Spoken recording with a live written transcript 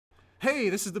Hey,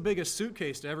 this is the biggest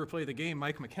suitcase to ever play the game,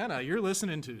 Mike McKenna. You're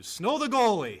listening to Snow the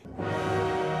Goalie.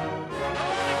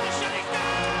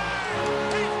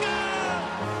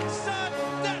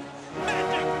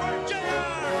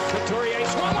 Couturier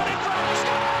swallowed it from the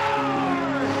score!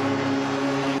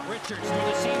 Richards through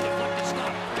the seam, deflected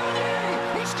stop.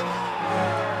 Goalie! He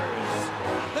scores!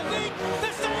 The lead,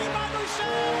 the save by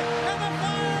Boucher, and the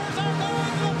Flyers are going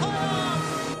to the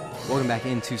playoffs! Welcome back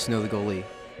into Snow the Goalie,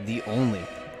 the only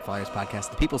Flyers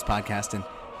podcast, the People's podcast, and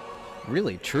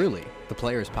really, truly, the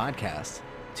Players podcast.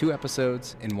 2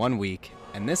 episodes in 1 week,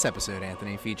 and this episode,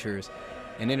 Anthony, features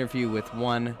an interview with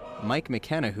one Mike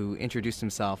McKenna, who introduced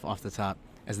himself off the top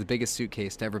as the biggest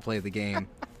suitcase to ever play the game.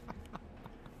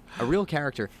 A real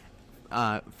character.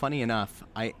 Funny enough,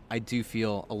 I do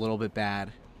feel a little bit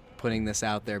bad putting this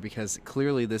out there because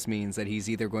clearly this means that he's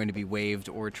either going to be waived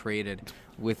or traded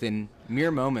within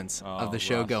mere moments of the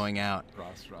show going out.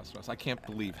 Russ. I can't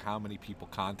believe how many people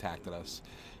contacted us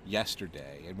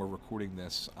yesterday, and we're recording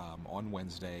this on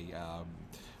Wednesday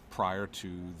prior to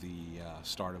the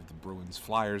start of the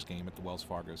Bruins-Flyers game at the Wells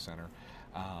Fargo Center.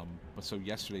 But so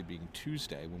yesterday being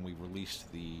Tuesday, when we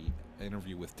released the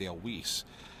interview with Dale Weiss,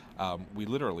 we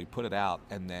literally put it out,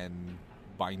 and then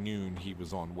by noon he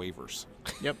was on waivers.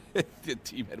 Yep. The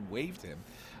team had waived him.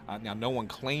 Now, no one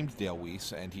claimed Dale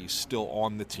Weiss, and he's still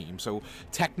on the team. So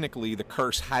technically the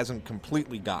curse hasn't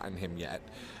completely gotten him yet.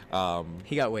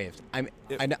 He got waived.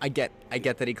 I get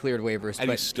that he cleared waivers, and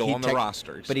but he's still on the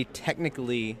roster. But he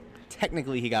technically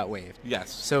he got waived. Yes.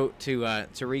 So to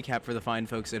recap for the fine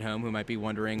folks at home who might be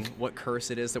wondering what curse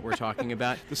it is that we're talking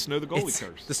about, the Snow the Goalie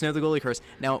curse. The Snow the Goalie curse.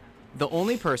 Now, the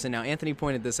only person, Anthony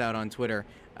pointed this out on Twitter.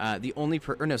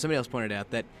 Somebody else pointed out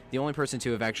that the only person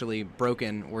to have actually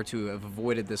broken or to have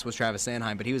avoided this was Travis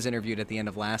Sanheim, but he was interviewed at the end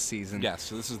of last season. Yes,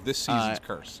 so this is this season's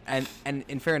curse. And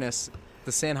in fairness,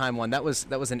 the Sanheim one, that was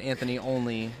an Anthony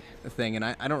only thing, and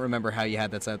I don't remember how you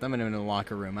had that set up. I'm in the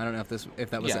locker room. I don't know if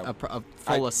that was a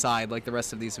full aside like the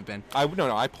rest of these have been.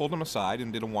 No, I pulled him aside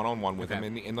and did a one-on-one with him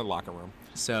in the locker room.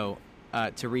 So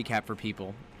to recap for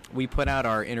people, we put out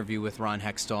our interview with Ron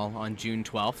Hextall on June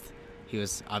 12th. He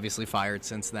was obviously fired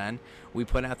since then. We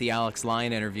put out the Alex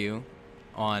Lyon interview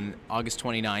on August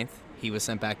 29th. He was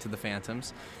sent back to the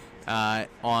Phantoms.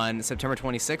 On September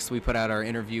 26th, we put out our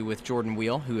interview with Jordan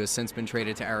Wheel, who has since been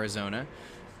traded to Arizona.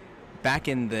 Back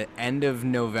in the end of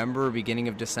November, beginning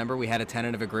of December, we had a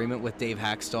tentative agreement with Dave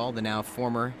Haxtell, the now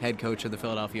former head coach of the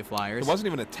Philadelphia Flyers. It wasn't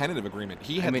even a tentative agreement.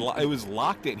 It was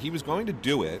locked in. He was going to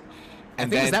do it. And I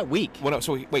think it was that week. Well, no,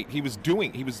 so he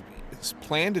was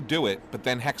planned to do it, but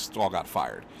then Hextall got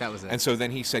fired. That was it. And so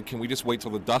then he said, can we just wait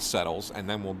till the dust settles, and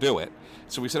then we'll do it?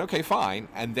 So we said, okay, fine.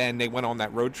 And then they went on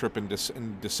that road trip in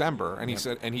December, and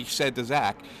he said to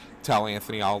Zach, tell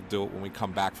Anthony I'll do it when we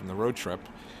come back from the road trip.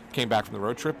 Came back from the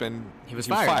road trip, and he was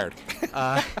fired.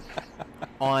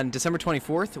 On December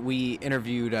 24th, we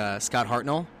interviewed Scott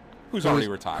Hartnell. Who's already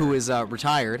retired. Who is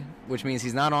retired, which means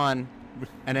he's not on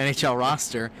an NHL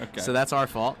roster, so that's our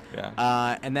fault.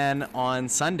 Yeah. And then on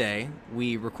Sunday,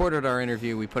 we recorded our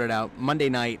interview. We put it out Monday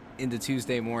night into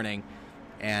Tuesday morning,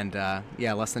 and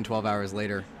less than 12 hours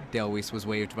later, Dale Weiss was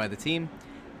waived by the team.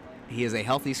 He is a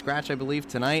healthy scratch, I believe,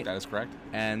 tonight. That is correct.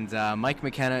 And Mike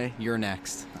McKenna, you're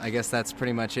next. I guess that's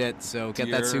pretty much it. So get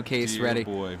that suitcase ready.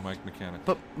 Boy, Mike McKenna.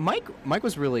 But Mike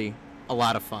was really a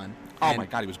lot of fun. Oh, my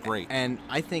God, he was great. And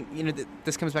I think,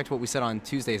 this comes back to what we said on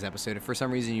Tuesday's episode. If for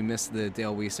some reason you missed the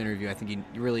Dale Weiss interview, I think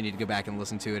you really need to go back and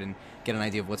listen to it and get an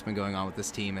idea of what's been going on with this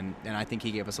team. And I think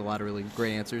he gave us a lot of really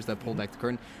great answers that pulled back the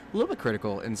curtain. A little bit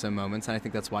critical in some moments, and I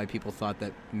think that's why people thought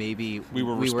that maybe we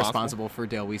were responsible for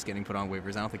Dale Weiss getting put on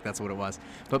waivers. I don't think that's what it was.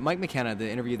 But Mike McKenna, the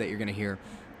interview that you're going to hear,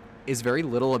 is very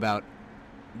little about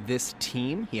this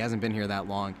team. He hasn't been here that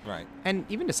long. Right. And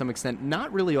even to some extent,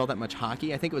 not really all that much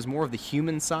hockey. I think it was more of the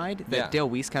human side that Dale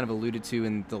Weiss kind of alluded to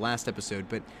in the last episode,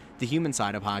 but the human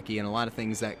side of hockey and a lot of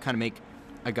things that kind of make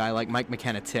a guy like Mike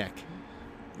McKenna tick.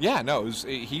 Yeah, no,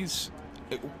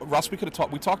 Russ, we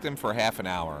talked to him for half an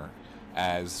hour,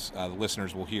 as the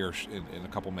listeners will hear in a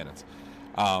couple minutes.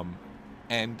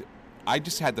 And I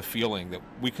just had the feeling that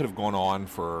we could have gone on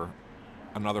for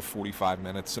another 45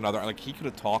 minutes, he could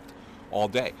have talked all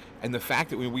day. And the fact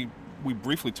that we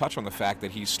briefly touched on the fact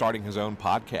that he's starting his own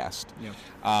podcast.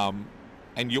 Yeah.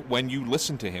 And when you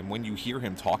listen to him, when you hear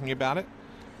him talking about it,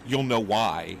 you'll know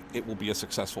why it will be a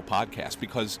successful podcast,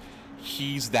 because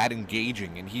he's that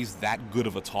engaging and he's that good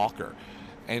of a talker.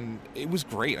 And it was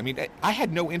great. I mean, I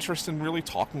had no interest in really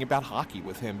talking about hockey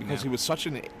with him because he was such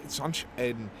an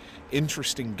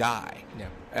interesting guy.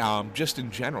 Yeah. Just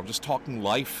in general, just talking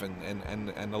life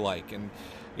and the like. And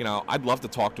I'd love to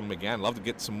talk to him again. Love to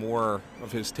get some more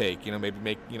of his take. Maybe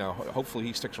make, hopefully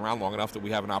he sticks around long enough that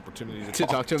we have an opportunity to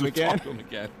talk to him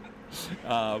again.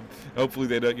 Hopefully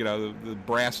they don't, the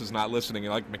brass is not listening.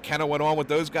 And like McKenna went on with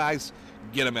those guys,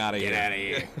 get him out of here. Get out of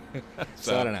here.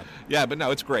 So I don't know. Yeah, but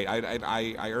no, it's great.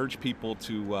 I urge people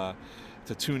to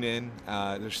tune in,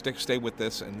 stay with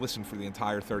this and listen for the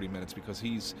entire 30 minutes because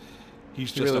he's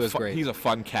just great. He's a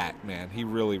fun cat, man. He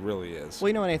really, really is.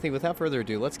 Well, I think without further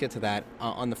ado, let's get to that.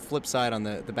 On the flip side, on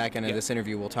the back end of this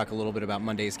interview, we'll talk a little bit about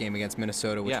Monday's game against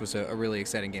Minnesota, which was a really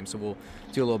exciting game. So we'll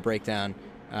do a little breakdown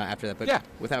after that. But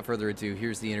without further ado,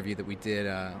 here's the interview that we did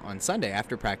on Sunday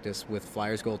after practice with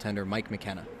Flyers goaltender Mike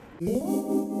McKenna.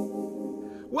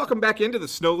 Welcome back into the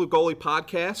Snow Goalie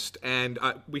podcast, and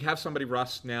we have somebody,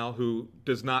 Russ, now who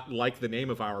does not like the name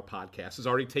of our podcast, is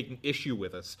already taking issue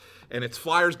with us, and it's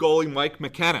Flyers goalie Mike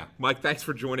McKenna. Mike, thanks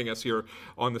for joining us here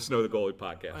on the Snow the Goalie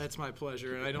podcast. It's my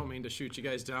pleasure, and I don't mean to shoot you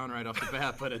guys down right off the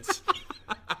bat, but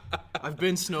I've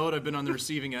been snowed. I've been on the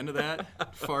receiving end of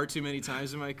that far too many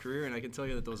times in my career, and I can tell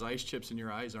you that those ice chips in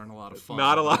your eyes aren't a lot of fun.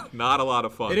 Not a lot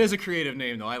of fun. It is a creative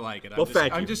name, though. I like it.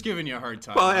 Thank you. I'm just giving you a hard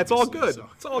time. Well, it's all good. So.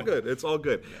 It's all good. It's all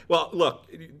good. Yeah. Well,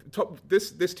 look,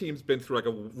 this team's been through like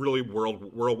a really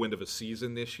whirlwind of a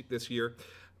season this year,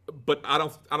 but I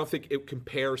don't think it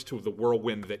compares to the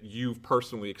whirlwind that you've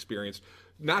personally experienced,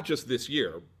 not just this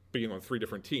year, being on 3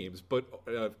 different teams, but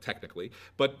technically,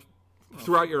 but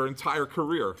throughout your entire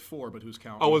career. 4, but who's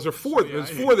counting? Oh, was there 4? It was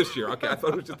 4 this year. Okay, I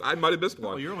thought it was I might have missed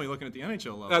one. Well, you're only looking at the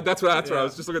NHL level. That's right. I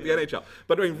was just looking at the NHL.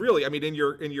 But I mean, really, in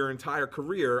your entire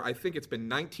career, I think it's been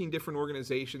 19 different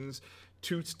organizations.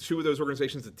 Two of those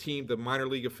organizations, the minor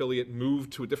league affiliate,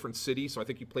 moved to a different city. So I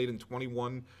think you played in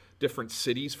 21 different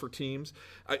cities for teams.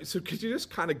 So could you just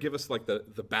kind of give us like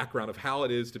the background of how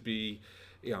it is to be,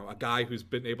 a guy who's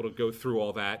been able to go through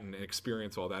all that and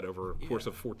experience all that over a course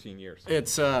of 14 years?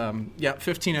 It's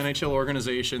 15 NHL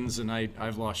organizations, and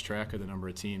I've lost track of the number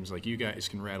of teams. Like, you guys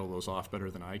can rattle those off better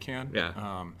than I can.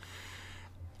 Yeah.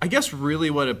 I guess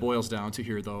really what it boils down to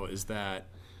here, though, is that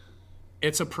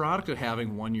it's a product of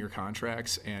having one-year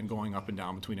contracts and going up and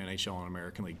down between NHL and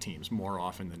American League teams more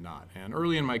often than not. And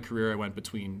early in my career, I went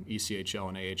between ECHL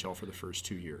and AHL for the first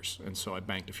 2 years, and so I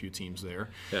banked a few teams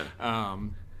there. Yeah.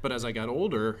 But as I got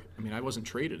older, I wasn't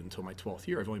traded until my 12th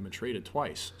year. I've only been traded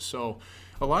twice. So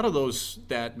a lot of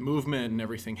that movement and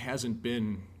everything hasn't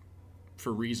been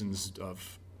for reasons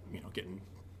of,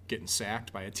 getting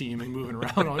sacked by a team and moving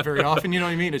around very often. You know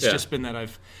what I mean? It's just been that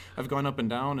I've gone up and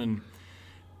down, and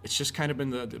it's just kind of been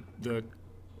the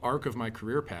arc of my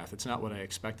career path. It's not what I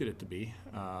expected it to be.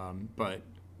 But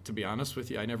to be honest with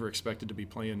you, I never expected to be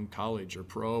playing college or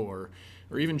pro or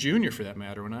even junior for that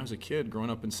matter. When I was a kid growing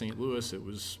up in St.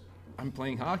 Louis, I'm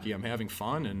playing hockey, I'm having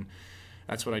fun, and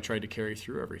that's what I tried to carry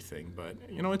through everything. But,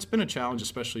 it's been a challenge,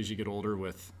 especially as you get older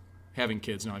with having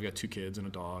kids. Now I've got 2 kids and a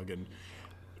dog, and,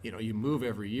 you move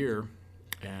every year.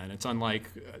 And it's unlike,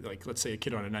 let's say a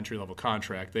kid on an entry-level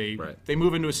contract. They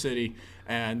move into a city,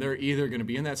 and they're either going to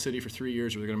be in that city for 3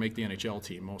 years or they're going to make the NHL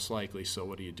team, most likely. So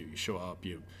what do? You show up,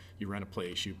 you rent a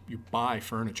place, you buy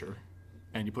furniture,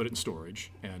 and you put it in storage.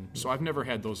 And so I've never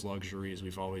had those luxuries.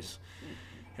 We've always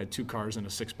had 2 cars and a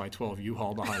 6x12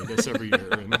 U-Haul behind us every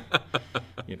year. And,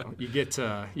 you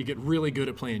get really good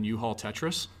at playing U-Haul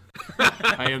Tetris.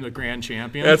 I am the grand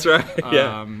champion. That's right,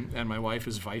 yeah. And my wife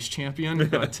is vice champion,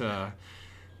 but...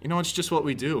 it's just what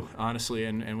we do, honestly,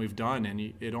 and we've done,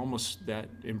 and it almost, that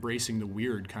embracing the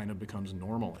weird kind of becomes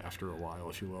normal after a while,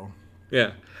 if you will.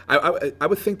 Yeah, I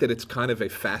would think that it's kind of a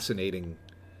fascinating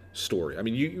story.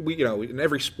 In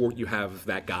every sport you have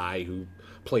that guy who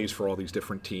plays for all these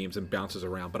different teams and bounces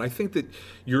around, but I think that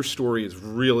your story is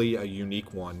really a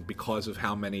unique one because of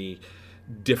how many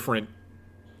different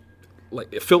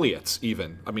affiliates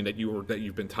even that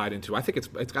you've been tied into. I think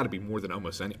it's got to be more than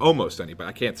almost any, but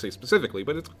I can't say specifically,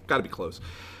 but it's got to be close.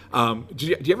 Do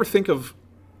you ever think of,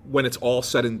 when it's all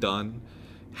said and done,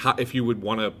 how, if you would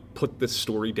want to put this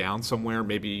story down somewhere,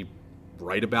 maybe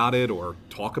write about it or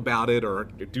talk about it or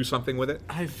do something with it?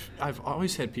 I've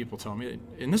always had people tell me,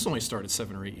 and this only started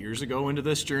 7 or 8 years ago into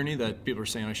this journey, that people are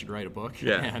saying I should write a book.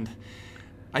 Yeah. And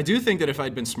I do think that if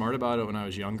I'd been smart about it when I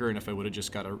was younger, and if I would have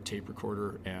just got a tape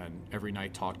recorder and every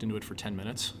night talked into it for 10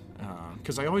 minutes,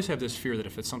 because I always have this fear that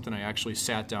if it's something I actually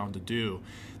sat down to do,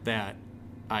 that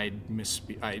I'd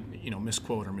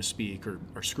misquote or misspeak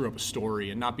or screw up a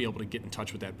story and not be able to get in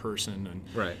touch with that person. And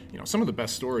right. Some of the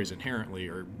best stories inherently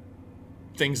are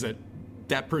things that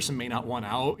person may not want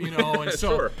out, and so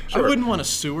sure. I wouldn't want to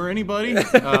sewer anybody.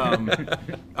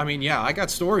 I got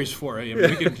stories for it.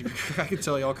 I could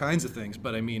tell you all kinds of things,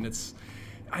 but it's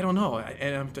I don't know.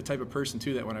 And I'm the type of person,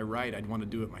 too, that when I write, I'd want to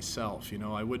do it myself.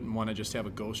 I wouldn't want to just have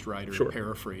a ghostwriter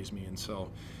paraphrase me. And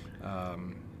so I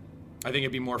think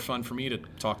it'd be more fun for me to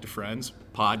talk to friends,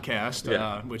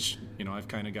 podcast, which, I've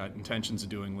kind of got intentions of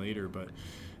doing later. But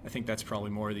I think that's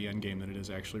probably more the end game than it is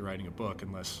actually writing a book,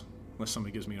 unless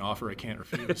somebody gives me an offer I can't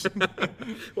refuse.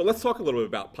 Well, let's talk a little bit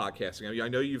about podcasting. I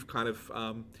know you've kind of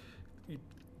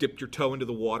dipped your toe into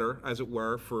the water, as it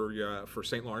were, for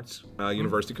St. Lawrence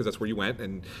University, because that's where you went,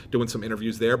 and doing some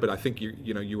interviews there. But I think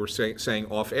you were saying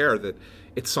off air that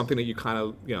it's something that you kind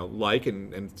of like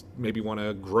and maybe want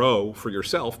to grow for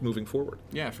yourself moving forward.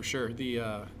 Yeah, for sure.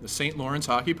 The St. Lawrence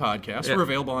Hockey Podcast. We're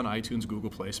available on iTunes, Google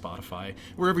Play, Spotify,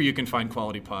 wherever you can find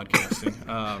quality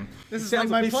podcasting. This is sounds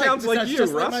like my plug. sounds like you,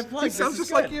 Russ. He sounds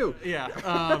just like you.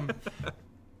 Yeah.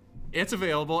 It's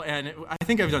available, and I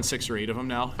think I've done 6 or 8 of them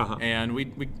now. And we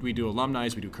do alumni,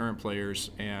 we do current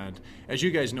players, and as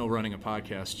you guys know, running a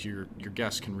podcast, your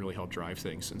guests can really help drive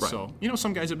things. And so,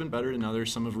 some guys have been better than others.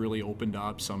 Some have really opened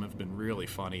up. Some have been really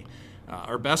funny.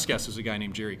 Our best guest is a guy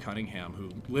named Jerry Cunningham, who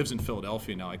lives in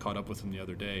Philadelphia now. I caught up with him the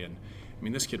other day, and I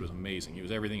mean, this kid was amazing. He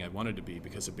was everything I wanted to be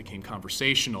because it became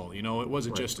conversational. It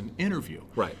wasn't just an interview.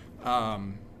 Right.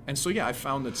 And so, I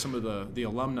found that some of the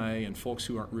alumni and folks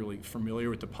who aren't really familiar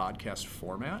with the podcast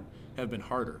format have been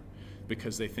harder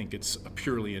because they think it's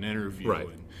purely an interview. Right.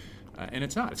 And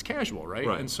it's not. It's casual, right?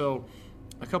 Right. And so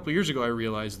a couple of years ago, I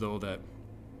realized, though, that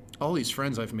all these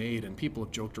friends I've made, and people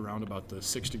have joked around about the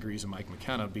 6 degrees of Mike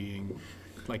McKenna being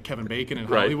like Kevin Bacon in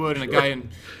Hollywood. And a guy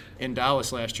in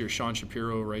Dallas last year, Sean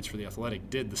Shapiro, who writes for The Athletic,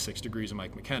 did the 6 degrees of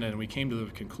Mike McKenna. And we came to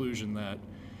the conclusion that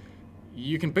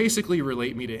you can basically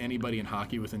relate me to anybody in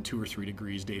hockey within 2 or 3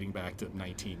 degrees dating back to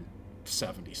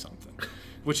 1970 something,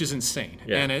 which is insane.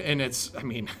 Yeah. And it's, I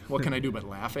mean, what can I do but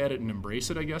laugh at it and embrace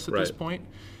it, I guess, at this point.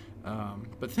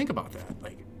 But think about that.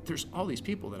 Like, there's all these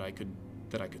people that I could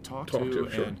talk to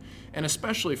sure. And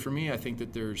especially for me, I think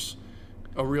that there's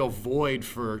a real void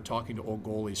for talking to old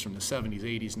goalies from the 70s,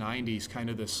 80s, 90s, kind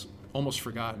of this almost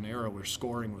forgotten era where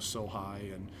scoring was so high.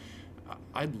 And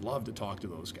I'd love to talk to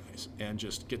those guys and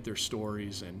just get their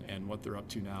stories and what they're up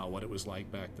to now, what it was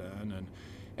like back then,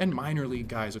 and minor league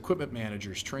guys, equipment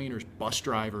managers, trainers, bus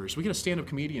drivers. We get a stand-up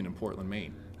comedian in Portland,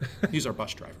 Maine. He's our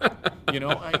bus driver.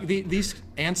 These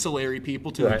ancillary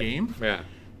people to the game. Yeah.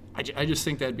 I just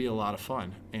think that'd be a lot of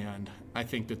fun, and I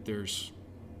think that there's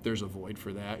a void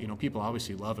for that. People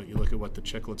obviously love it. You look at what the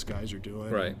Chicklets guys are doing,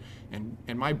 right?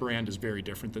 And my brand is very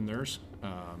different than theirs,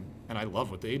 and I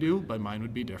love what they do, but mine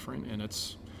would be different. And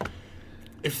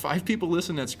if 5 people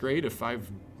listen, that's great. If 5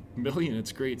 million,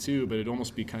 it's great too. But it'd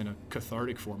almost be kind of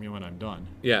cathartic for me when I'm done.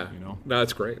 Yeah, No,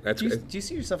 that's great. Do you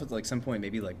see yourself at some point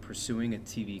maybe pursuing a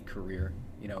TV career?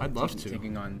 I'd love to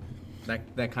taking on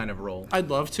that kind of role. I'd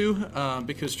love to,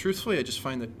 because truthfully, I just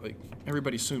find that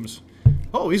everybody assumes,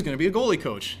 oh, he's going to be a goalie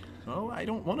coach. Oh, I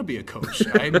don't want to be a coach.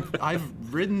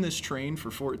 I've ridden this train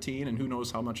for 14 and who knows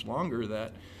how much longer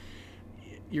that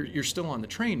you're still on the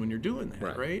train when you're doing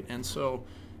that, right? And so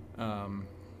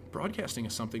broadcasting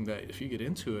is something that if you get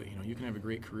into it, you can have a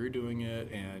great career doing it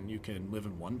and you can live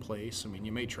in one place. I mean,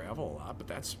 you may travel a lot,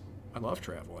 but I love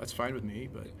travel. That's fine with me,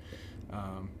 but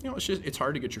it's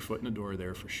hard to get your foot in the door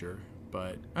there for sure.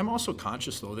 But I'm also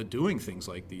conscious, though, that doing things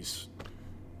like these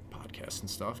podcasts and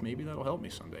stuff, maybe that'll help me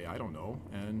someday. I don't know.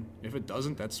 And if it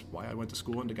doesn't, that's why I went to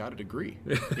school and got a degree.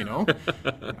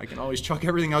 I can always chuck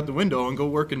everything out the window and go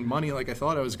work in money like I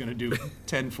thought I was going to do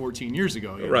 10, 14 years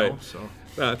ago. You know? So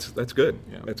that's good.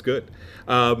 Yeah. That's good.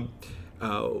 One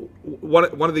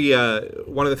of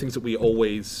the things that we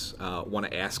always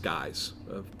want to ask guys,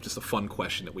 just a fun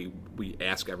question that we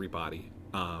ask everybody,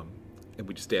 and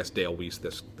we just asked Dale Weiss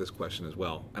this question as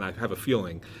well. And I have a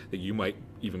feeling that you might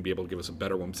even be able to give us a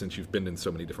better one since you've been in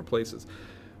so many different places.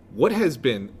 What has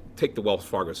been, take the Wells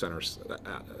Fargo Center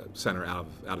out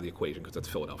of the equation because that's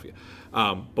Philadelphia,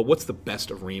 but what's the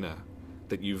best arena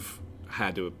that you've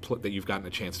that you've gotten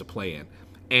a chance to play in,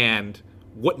 and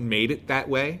what made it that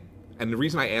way? And the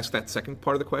reason I asked that second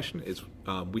part of the question is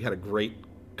we had a great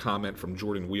comment from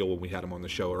Jordan Wheel when we had him on the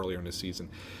show earlier in the season,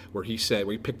 where he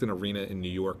picked an arena in New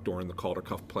York during the Calder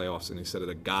Cup playoffs, and he said that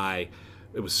a guy,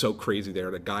 it was so crazy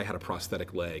there, the guy had a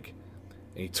prosthetic leg,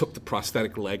 and he took the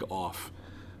prosthetic leg off,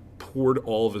 poured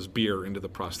all of his beer into the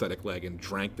prosthetic leg, and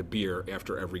drank the beer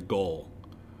after every goal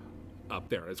up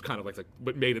there. It's kind of like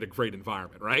what made it a great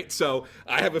environment, right? So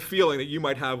I have a feeling that you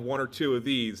might have one or two of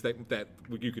these that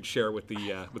you could share with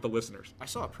the listeners. I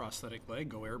saw a prosthetic leg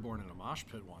go airborne in a mosh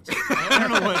pit once. I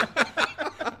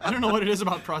don't know what it is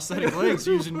about prosthetic legs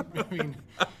using.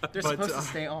 They're supposed to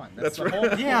stay on. That's the right.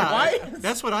 whole. Yeah, why?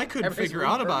 That's what I couldn't figure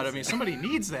out about it. I mean, somebody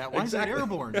needs that. Why is that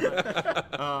airborne?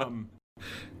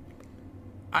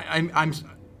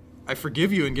 I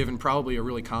forgive you in giving probably a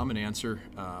really common answer.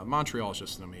 Montreal is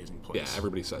just an amazing place. Yeah,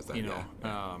 everybody says that. You know,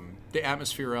 the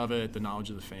atmosphere of it, the knowledge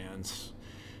of the fans.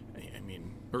 I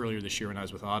mean, earlier this year when I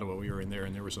was with Ottawa, we were in there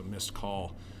and there was a missed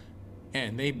call,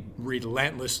 and they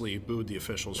relentlessly booed the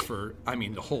officials for,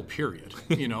 the whole period.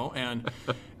 You know, and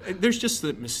there's just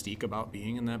the mystique about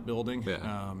being in that building.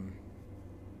 Yeah.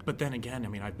 But then again,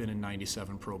 I've been in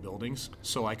 97 pro buildings,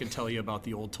 so I can tell you about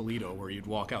the old Toledo where you'd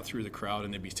walk out through the crowd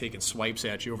and they'd be taking swipes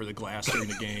at you over the glass during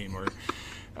the game, or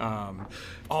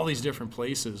all these different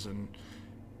places. And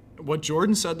what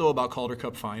Jordan said, though, about Calder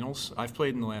Cup finals, I've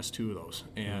played in the last 2 of those.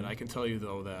 And I can tell you,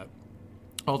 though, that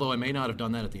although I may not have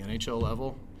done that at the NHL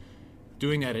level,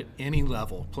 doing that at any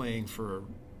level, playing for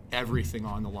everything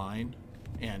on the line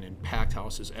and in packed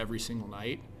houses every single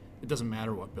night, it doesn't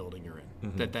matter what building you're in.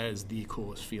 Mm-hmm. That is the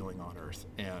coolest feeling on earth.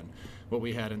 And what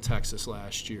we had in Texas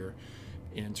last year,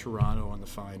 in Toronto in the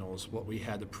finals, what we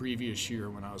had the previous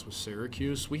year when I was with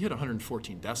Syracuse, we hit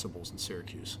 114 decibels in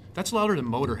Syracuse. That's louder than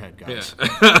Motorhead, guys.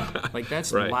 Yeah. Like,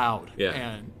 that's right. loud. Yeah.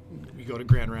 And we go to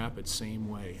Grand Rapids, same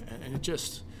way. And it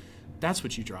just, that's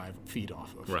what you feed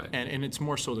off of. Right. And it's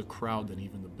more so the crowd than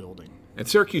even the building. And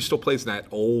Syracuse still plays in that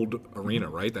old arena,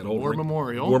 right? That old War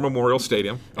Memorial. War Memorial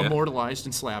Stadium. Yeah. Immortalized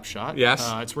in Slapshot. Yes.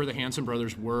 It's where the Hanson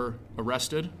brothers were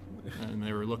arrested, and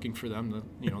they were looking for them,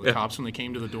 the cops when they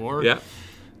came to the door. Yeah.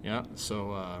 Yeah.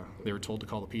 So they were told to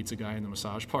call the pizza guy in the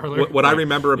massage parlor. What I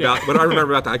remember about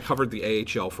that, I covered the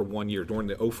AHL for 1 year during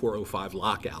the 04-05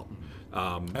 lockout.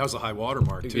 That was a high water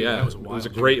mark too. Yeah, that was it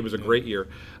was a great year.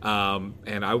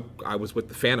 And I was with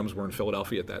the Phantoms. We're in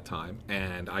Philadelphia at that time,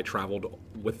 and I traveled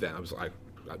with them.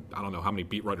 I don't know how many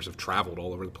beat writers have traveled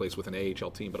all over the place with an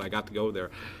AHL team, but I got to go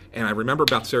there. And I remember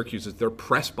about Syracuse is their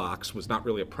press box was not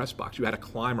really a press box. You had to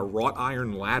climb a wrought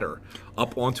iron ladder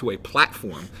up onto a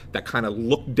platform that kind of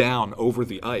looked down over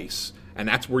the ice, and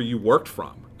that's where you worked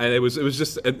from. And it was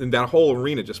just, and that whole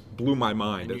arena just blew my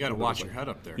mind. And you got to watch your head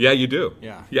up there. Yeah, you do.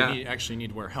 Yeah. Yeah. You actually need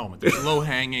to wear a helmet. There's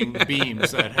low-hanging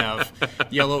beams that have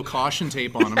yellow caution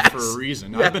tape on them for a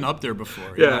reason. I've been up there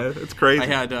before. Yeah, it's crazy. I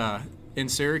had in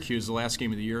Syracuse the last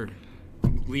game of the year,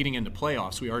 leading into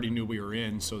playoffs. We already knew we were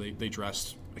in, so they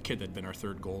dressed a kid that had been our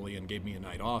third goalie and gave me a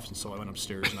night off. And so I went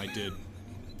upstairs and I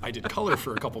did color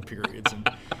for a couple periods,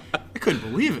 and I couldn't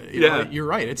believe it. You know, you're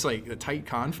right. It's like the tight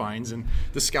confines, and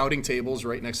the scouting table's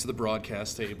right next to the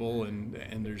broadcast table, and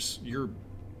you're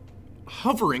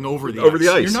hovering over the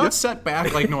ice. You're not set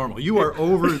back like normal. You are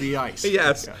over the ice.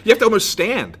 Yes. Yeah. You have to almost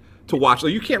stand to watch.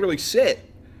 Like, you can't really sit.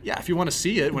 Yeah, if you want to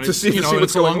see it when it's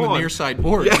it's along the near side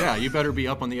board, you better be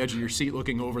up on the edge of your seat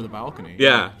looking over the balcony.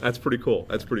 Yeah, that's pretty cool.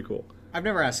 I've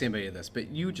never asked anybody this,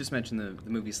 but you just mentioned the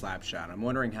movie Slapshot. I'm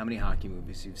wondering how many hockey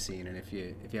movies you've seen, and if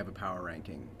you have a power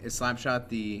ranking. Is Slapshot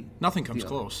the... Nothing comes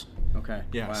close. Okay.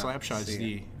 Yeah, wow. Slapshot's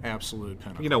the absolute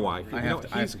pinnacle. You know why?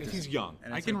 He's young.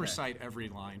 I can recite every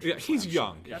line. Yeah, he's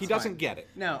young. He doesn't get it.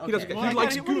 No, okay. He doesn't get it. He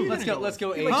likes goon. Let's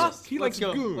go ageist. Huh? He likes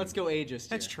goon. Let's go ageist.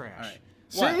 That's here. trash. All right.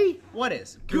 See? What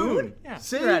is? Goon. Yeah.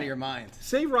 See? You're out of your mind.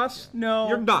 Say, Russ. No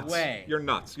You're nuts. way. You're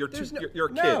nuts. You're a kid.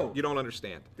 No. You don't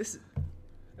understand. It's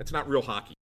not real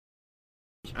hockey.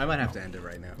 I might have to end it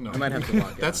right now. No. I might have to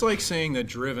walk out. That's like saying that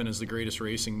Driven is the greatest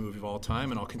racing movie of all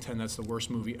time, and I'll contend that's the worst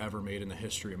movie ever made in the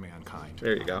history of mankind.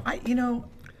 There you go.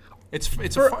 It's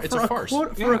a farce.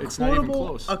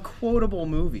 A quotable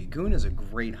movie. Goon is a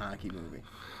great hockey movie.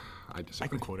 I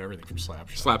can quote everything from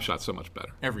Slapshot. Slapshot's so much better.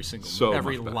 Every single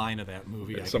every line of that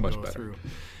movie I can go through.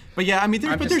 But yeah,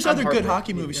 there's other good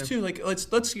hockey movies too. Like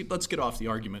let's get off the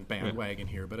argument bandwagon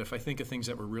here. But if I think of things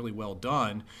that were really well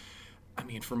done,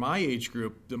 for my age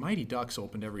group, the Mighty Ducks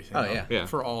opened everything up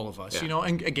for all of us. Yeah.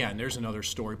 And again, there's another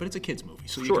story, but it's a kids movie,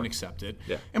 so you can accept it.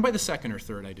 Yeah. And by the second or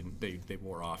third, they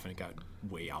wore off and it got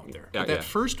way out there. But that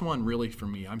first one, really, for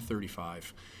me, I'm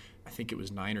 35. I think it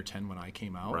was 9 or 10 when I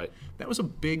came out. Right. That was a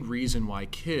big reason why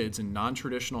kids in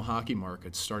non-traditional hockey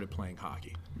markets started playing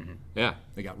hockey. Mm-hmm. Yeah.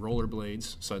 They got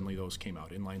rollerblades. Suddenly those came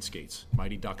out. Inline skates.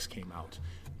 Mighty Ducks came out.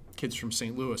 Kids from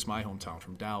St. Louis, my hometown,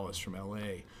 from Dallas, from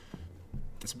L.A.,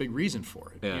 that's a big reason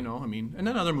for it. Yeah. And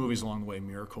then other movies along the way.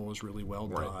 Miracle is really well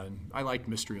done. I liked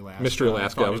Mystery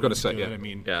Alaska. I was going to say,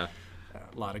 a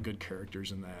lot of good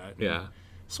characters in that. Yeah.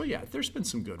 So yeah, there's been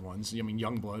some good ones.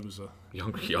 Youngblood was a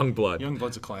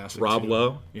Youngblood's a classic. Rob too.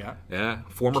 Lowe. Yeah. Yeah.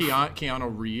 Former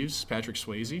Keanu Reeves, Patrick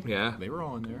Swayze. Yeah. They were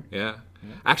all in there. Yeah.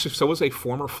 Actually, so was a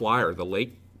former Flyer, the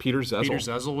late Peter Zezel. Peter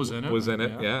Zezel was in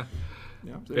it. Yeah.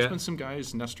 Yeah, there's been some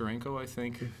guys, Nestorenko, I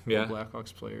think, Yeah.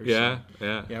 Blackhawks players. Yeah, so,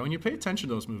 yeah. Yeah, when you pay attention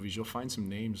to those movies, you'll find some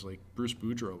names like Bruce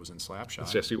Boudreau was in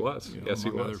Slapshot. Yes, he was. Yes, he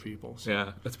among was. other people. So.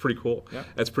 Yeah, that's pretty cool. Yeah.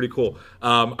 That's pretty cool.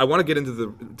 I want to get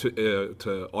into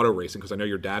to auto racing because I know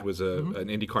your dad was an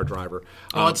IndyCar driver.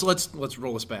 Let's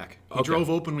roll this back. He Okay. drove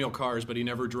open wheel cars, but he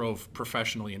never drove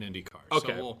professionally in IndyCar.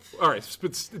 Okay. So All right.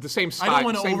 It's the same style. I don't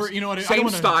want to same, over. You know what? I Same don't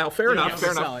wanna, style. Fair yeah, enough. yeah,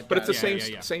 Fair enough. solid But it's the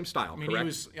guy. same style. I mean,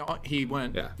 correct?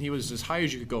 he was as high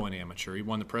as you could go in amateur. He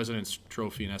won the President's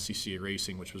Trophy in SCCA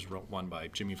racing, which was won by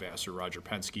Jimmy Vasser, Roger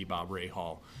Penske, Bob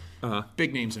Rahal.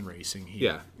 Big names in racing.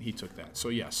 He took that. So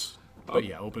yes, but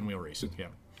open wheel racing. Yeah.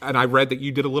 And I read that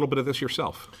you did a little bit of this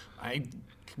yourself. I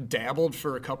dabbled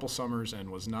for a couple summers and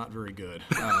was not very good.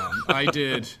 I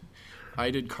did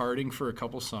karting for a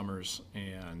couple summers,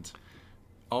 and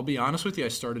I'll be honest with you, I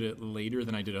started it later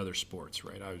than I did other sports,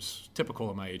 right? I was typical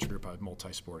of my age group. I was a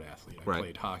multi-sport athlete. I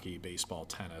played hockey, baseball,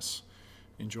 tennis,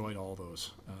 enjoyed all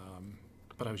those.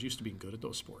 But I was used to being good at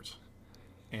those sports.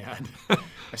 And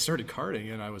I started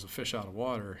karting, and I was a fish out of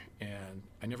water, and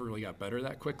I never really got better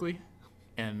that quickly.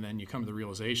 And then you come to the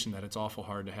realization that it's awful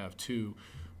hard to have two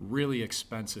really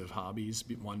expensive hobbies,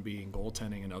 one being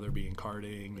goaltending, another being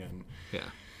karting, and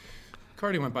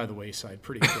karting went by the wayside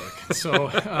pretty quick. So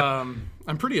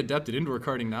I'm pretty adept at indoor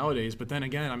karting nowadays, but then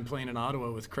again, I'm playing in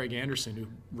Ottawa with Craig Anderson, who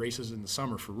races in the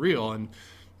summer for real, and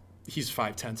he's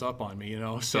 5/10 up on me, you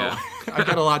know. So I've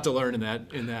got a lot to learn in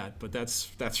that. But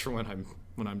that's for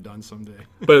when I'm done someday.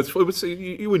 But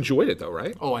you enjoyed it though,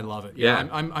 right? Oh, I love it. Yeah.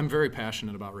 I'm very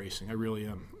passionate about racing. I really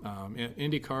am.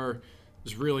 IndyCar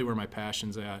is really where my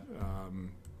passion's at.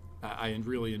 I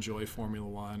really enjoy Formula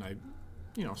One.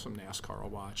 Some NASCAR I'll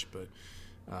watch, but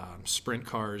sprint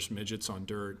cars, midgets on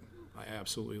dirt, I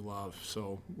absolutely love.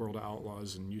 So World of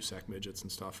Outlaws and USAC midgets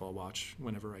and stuff I'll watch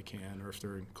whenever I can, or if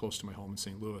they're close to my home in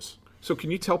St. Louis. So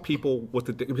can you tell people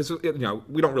because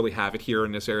we don't really have it here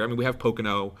in this area. I mean, we have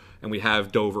Pocono and we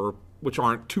have Dover, which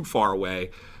aren't too far away,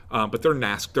 but they're the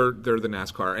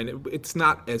NASCAR, and it's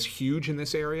not as huge in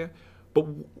this area. But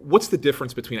what's the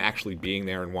difference between actually being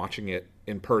there and watching it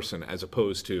in person as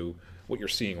opposed to what you're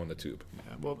seeing on the tube?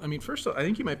 Yeah, well, I mean, first of all, I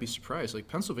think you might be surprised. Like,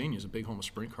 Pennsylvania is a big home of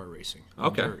sprint car racing.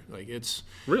 Okay. Like, it's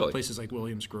really places like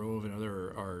Williams Grove and other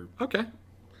are okay.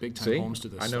 big time homes to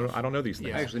this. I don't know these things.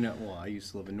 Yeah. I actually know. Well, I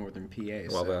used to live in northern PA.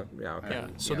 Well, So okay.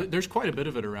 So there's quite a bit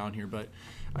of it around here, but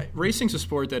racing's a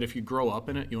sport that if you grow up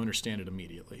in it, you understand it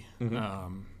immediately,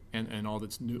 and all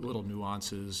its little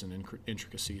nuances and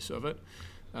intricacies of it.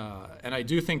 And I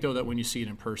do think, though, that when you see it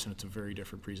in person, it's a very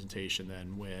different presentation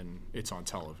than when it's on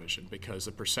television, because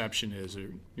the perception is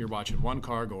you're watching one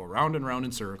car go around and around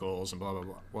in circles and blah, blah,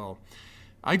 blah. Well,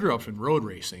 I grew up in road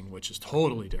racing, which is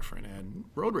totally different. And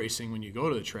road racing, when you go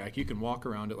to the track, you can walk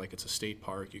around it like it's a state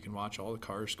park. You can watch all the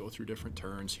cars go through different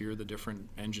turns, hear the different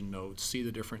engine notes, see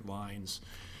the different lines.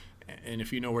 And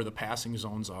if you know where the passing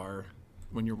zones are,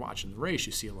 when you're watching the race,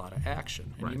 you see a lot of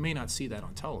action. And you may not see that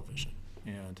on television.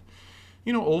 And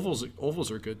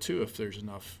ovals are good too if there's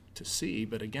enough to see,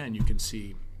 but again, you can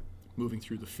see moving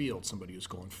through the field somebody who's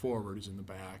going forward is in the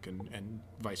back, and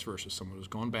vice versa, someone who's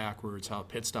going backwards, how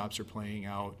pit stops are playing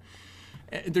out.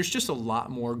 And there's just a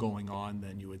lot more going on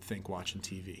than you would think watching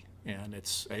TV, and I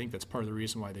think that's part of the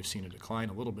reason why they've seen a decline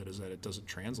a little bit, is that it doesn't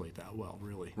translate that well,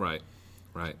 really. Right.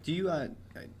 Do you?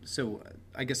 So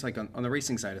I guess like on the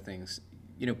racing side of things,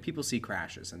 people see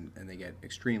crashes and they get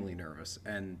extremely nervous.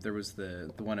 And there was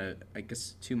the one, I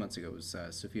guess 2 months ago, was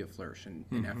Sophia Flörsch in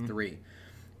F3,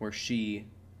 where she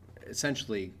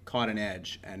essentially caught an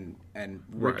edge and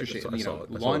ricocheted,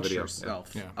 launched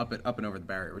herself up and over the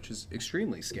barrier, which is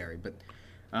extremely scary. But,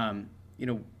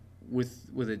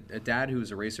 with a dad who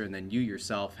was a racer and then you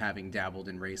yourself having dabbled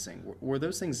in racing, were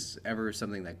those things ever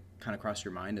something that kind of crossed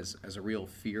your mind as a real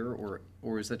fear,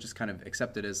 or is that just kind of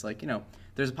accepted as like,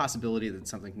 there's a possibility that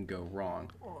something can go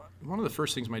wrong? One of the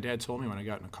first things my dad told me when I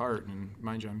got in a cart, and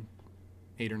mind you, I'm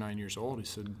 8 or 9 years old, he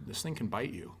said, "This thing can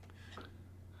bite you."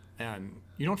 And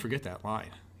you don't forget that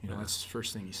line. That's the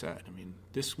first thing he said. I mean,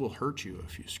 this will hurt you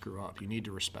if you screw up. You need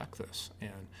to respect this.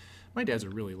 And my dad's a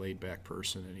really laid-back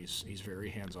person, and he's very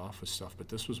hands-off with stuff. But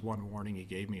this was one warning he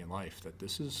gave me in life, that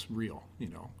this is real,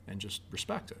 and just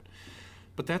respect it.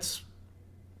 But that's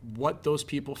what those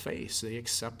people face. They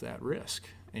accept that risk.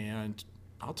 And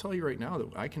I'll tell you right now that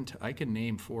I can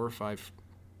name 4 or 5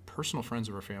 personal friends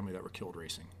of our family that were killed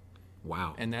racing.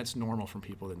 Wow. And that's normal from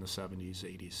people in the 70s,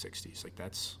 80s, 60s. Like,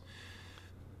 that's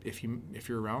if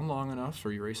you're around long enough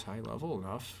or you race high level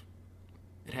enough,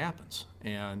 it happens.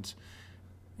 And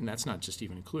that's not just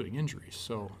even including injuries.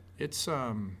 So it's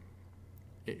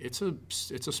it's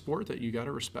a sport that you got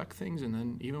to respect things, and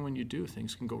then even when you do,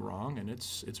 things can go wrong, and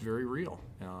it's very real.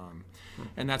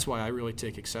 And that's why I really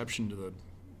take exception to the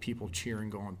people cheering,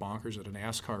 going bonkers at a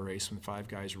NASCAR race when 5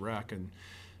 guys wreck, and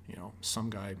some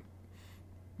guy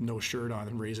no shirt on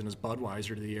and raising his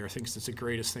Budweiser to the air thinks it's the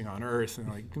greatest thing on earth. And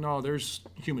like, no, there's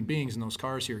human beings in those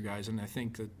cars here, guys. And I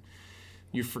think that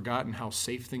you've forgotten how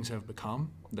safe things have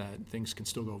become, that things can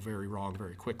still go very wrong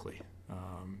very quickly.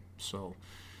 So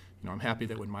I'm happy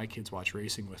that when my kids watch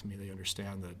racing with me, they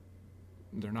understand that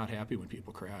they're not happy when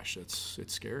people crash. It's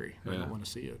scary. They don't want to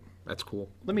see it. That's cool.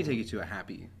 Let me take you to a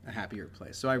happier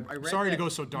place. So I read Sorry that, to go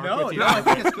so dark no, with you. No, I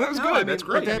think it's good. That was good. That's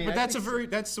great.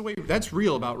 That's the way. That's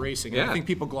real about racing. Yeah. And I think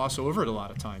people gloss over it a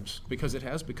lot of times because it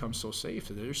has become so safe.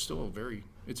 There's still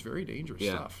it's very dangerous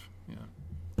stuff.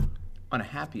 Yeah. On a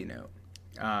happy note,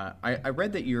 I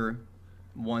read that you're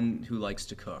one who likes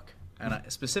to cook, and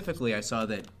specifically, I saw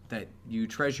that you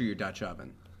treasure your Dutch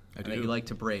oven. I do. That you like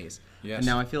to braise. Yes. And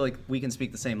now I feel like we can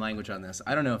speak the same language on this.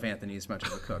 I don't know if Anthony is much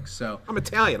of a cook, so I'm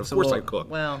Italian. Of course I cook.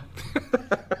 Well,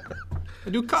 I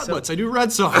do cutlets. I do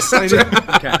red sauce. I do.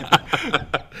 okay.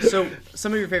 So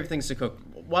some of your favorite things to cook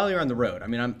while you're on the road. I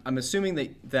mean, I'm assuming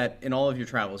that in all of your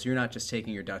travels, you're not just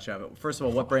taking your Dutch oven. First of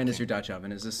all, what brand is your Dutch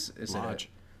oven? Is Lodge.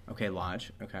 Okay,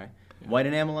 Lodge. Okay. Yeah. White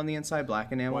enamel on the inside,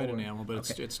 black enamel. White enamel, but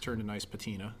it's turned a nice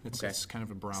patina. It's kind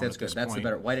of a brown. So that's at good. this That's point. the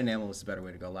better. White enamel is the better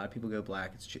way to go. A lot of people go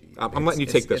black. I'm letting you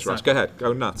take this, Russ. Go ahead.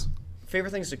 Go nuts.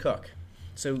 Favorite things to cook.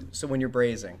 So when you're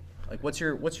braising, like what's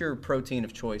your protein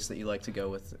of choice that you like to go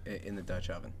with in the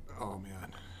Dutch oven? Oh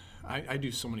man, I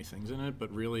do so many things in it,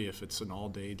 but really, if it's an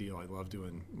all-day deal, I love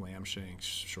doing lamb shanks,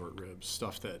 short ribs,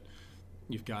 stuff that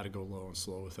you've got to go low and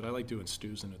slow with it. I like doing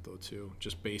stews in it though too,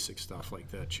 just basic stuff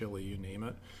like that, chili, you name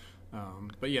it.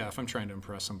 But yeah, if I'm trying to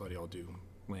impress somebody, I'll do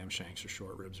lamb shanks or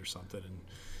short ribs or something, and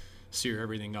sear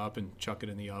everything up and chuck it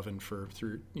in the oven for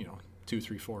 2,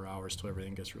 3, 4 hours till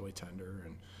everything gets really tender.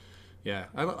 And yeah,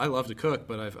 I love to cook,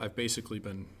 but I've basically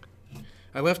been.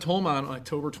 I left home on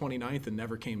October 29th and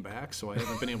never came back, so I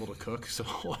haven't been able to cook. So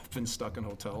I've been stuck in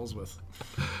hotels with.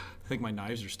 I think my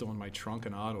knives are still in my trunk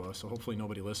in Ottawa, so hopefully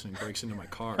nobody listening breaks into my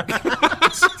car.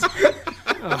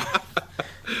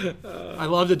 I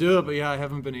love to do it, but yeah, I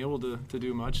haven't been able to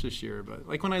do much this year. But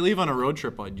like when I leave on a road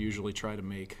trip, I'd usually try to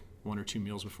make 1 or 2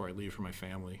 meals before I leave for my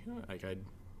family. Like I'd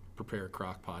prepare a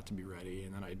crock pot to be ready,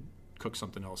 and then I'd cook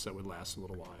something else that would last a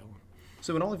little while.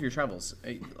 So in all of your travels,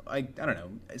 I don't know,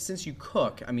 since you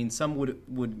cook, I mean, some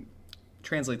would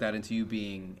translate that into you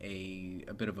being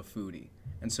a bit of a foodie.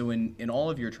 And so in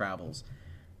all of your travels,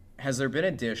 has there been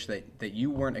a dish that you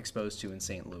weren't exposed to in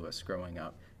St. Louis growing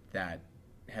up that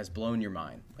has blown your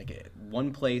mind? Like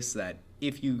one place that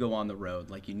if you go on the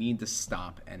road, like you need to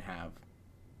stop and have,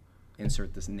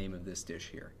 insert this name of this dish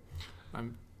here.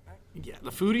 Yeah,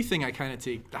 the foodie thing I kind of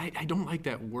take, I don't like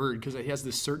that word because it has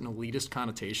this certain elitist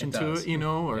connotation to it,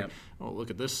 or, Yep. Oh, look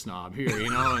at this snob here,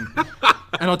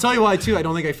 and I'll tell you why, too, I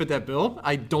don't think I fit that bill.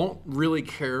 I don't really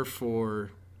care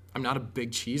I'm not a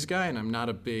big cheese guy, and I'm not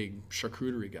a big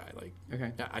charcuterie guy. Like,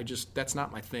 Okay. that's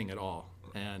not my thing at all.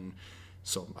 And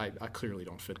so I clearly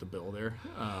don't fit the bill there.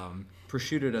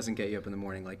 Prosciutto doesn't get you up in the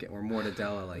morning or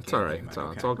mortadella like. It's all right. It's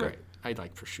all good. Right. I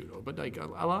like prosciutto, but like a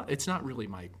lot, it's not really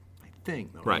my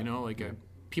thing, though. Right.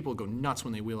 People go nuts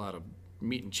when they wheel out a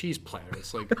meat and cheese platter.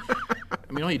 It's like,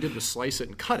 I mean, all you did was slice it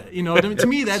and cut it. To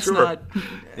me, that's Sure. not.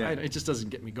 It just doesn't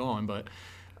get me going. But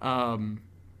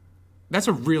that's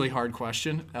a really hard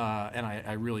question, and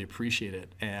I really appreciate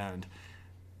it. And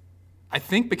I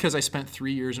think because I spent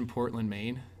 3 years in Portland,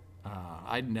 Maine,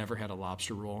 I'd never had a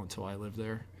lobster roll until I lived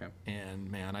there. Okay. And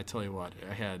man, I tell you what,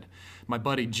 I had my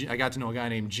buddy. I got to know a guy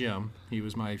named Jim. He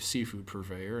was my seafood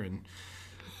purveyor and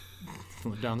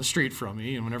lived down the street from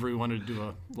me. And whenever we wanted to do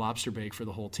a lobster bake for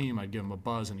the whole team, I'd give him a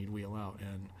buzz and he'd wheel out.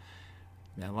 And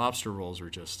man, lobster rolls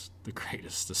are just the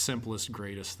greatest, the simplest,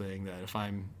 greatest thing. That if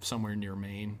I'm somewhere near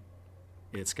Maine,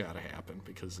 it's got to happen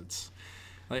because it's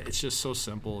just so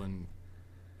simple and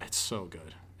it's so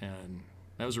good. And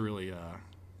that was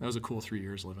a cool 3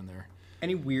 years living there.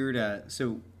 Any weird?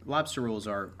 So lobster rolls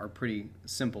are pretty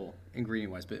simple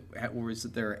ingredient wise, but was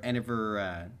there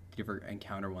did you ever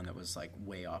encounter one that was like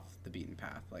way off the beaten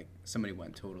path? Like somebody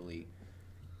went totally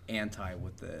anti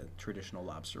what the traditional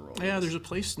lobster roll Yeah, is? there's a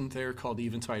place in there called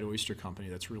Eventide Oyster Company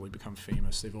that's really become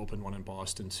famous. They've opened one in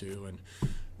Boston too, and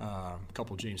a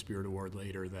couple James Beard Award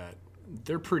later. That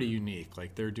they're pretty unique.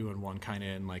 Like they're doing one kind of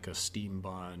in like a steam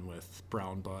bun with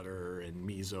brown butter and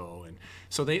miso, and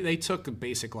so they took the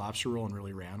basic lobster roll and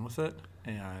really ran with it.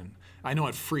 And I know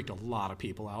it freaked a lot of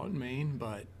people out in Maine,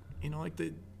 but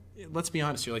let's be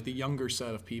honest here, like the younger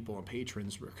set of people and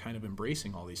patrons were kind of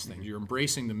embracing all these things. You're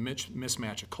embracing the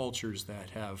mismatch of cultures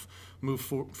that have moved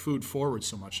food forward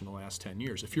so much in the last 10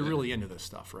 years. If you're really into this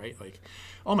stuff, right? Like,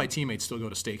 all my teammates still go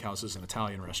to steakhouses and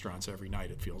Italian restaurants every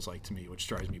night, it feels like to me, which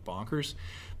drives me bonkers.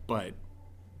 But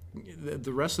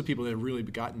the rest of the people that have really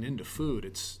gotten into food,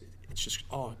 it's just,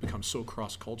 it becomes so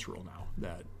cross-cultural now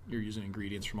that you're using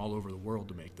ingredients from all over the world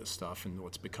to make this stuff, and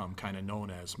what's become kind of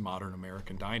known as modern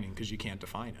American dining because you can't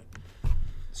define it.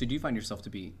 So do you find yourself to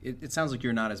be, it sounds like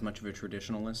you're not as much of a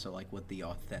traditionalist, so like what the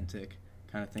authentic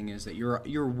kind of thing is, that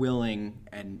you're willing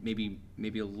and maybe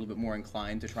a little bit more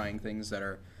inclined to trying things that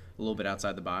are a little bit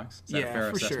outside the box? Is that a fair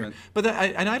assessment? Sure. But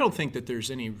I don't think that there's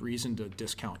any reason to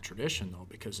discount tradition, though,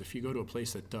 because if you go to a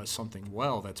place that does something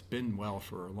well, that's been well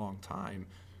for a long time,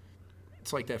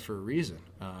 it's like that for a reason.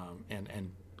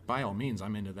 And by all means,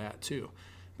 I'm into that too.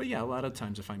 But yeah, a lot of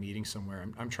times if I'm eating somewhere,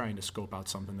 I'm trying to scope out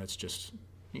something that's just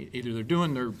either they're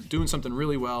doing something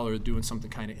really well or doing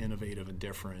something kind of innovative and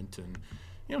different, and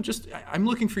I'm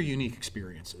looking for unique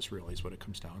experiences. Really, is what it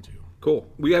comes down to. Cool.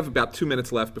 We have about 2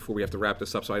 minutes left before we have to wrap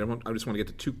this up, so I just want to get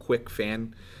to two quick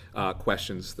fan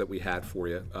questions that we had for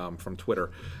you from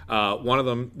Twitter. One of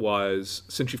them was,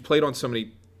 since you've played on so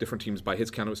many different teams, by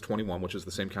his count it was 21, which is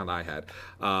the same count I had.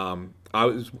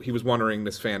 He was wondering,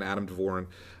 this fan, Adam Dvorin,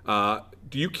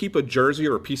 do you keep a jersey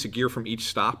or a piece of gear from each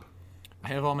stop? I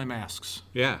have all my masks.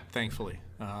 Yeah. Thankfully.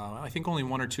 I think only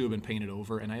one or two have been painted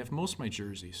over, and I have most of my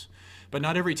jerseys. But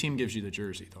not every team gives you the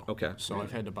jersey, though. Okay. So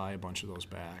I've had to buy a bunch of those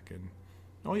back. And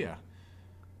oh, yeah.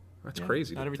 That's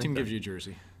crazy. Not every team gives you a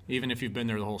jersey, even if you've been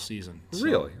there the whole season. So,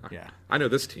 really? Yeah. I know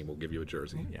this team will give you a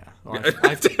jersey. Yeah. Well,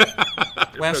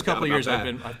 last couple of years,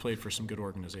 I've played for some good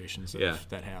organizations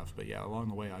that have. But yeah, along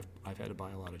the way, I've had to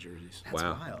buy a lot of jerseys. That's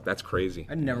wild. That's crazy.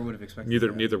 I never would have expected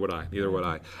Neither would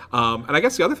I. And I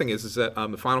guess the other thing is that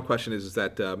the final question is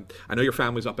that I know your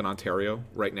family's up in Ontario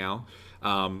right now.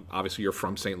 Obviously, you're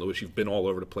from St. Louis. You've been all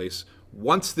over the place.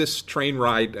 Once this train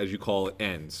ride, as you call it,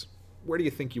 ends, where do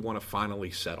you think you want to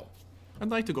finally settle? I'd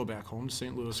like to go back home to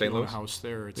St. Louis. St. Louis? A house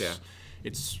there.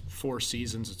 It's 4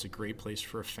 seasons. It's a great place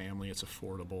for a family. It's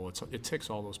affordable. It ticks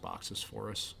all those boxes for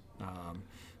us.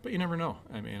 But you never know.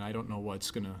 I mean, I don't know where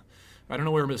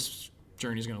this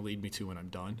journey is going to lead me to when I'm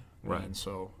done. Right. And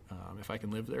so if I can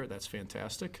live there, that's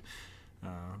fantastic.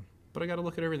 But I got to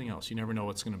look at everything else. You never know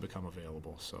what's going to become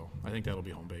available. So I think that'll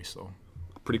be home base, though.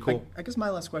 Pretty cool. I guess my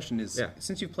last question is,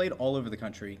 since you've played all over the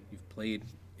country, you've played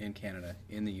in Canada,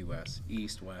 in the U.S.,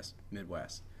 East, West,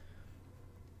 Midwest,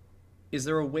 is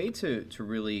there a way to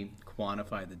really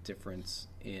quantify the difference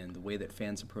in the way that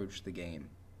fans approach the game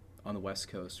on the West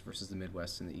Coast versus the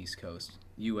Midwest and the East Coast,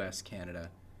 U.S., Canada?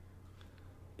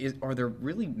 Are there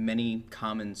really many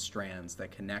common strands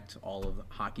that connect all of the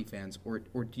hockey fans, or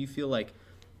do you feel like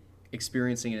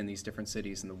experiencing it in these different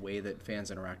cities and the way that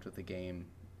fans interact with the game,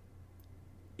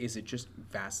 is it just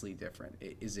vastly different?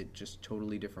 Is it just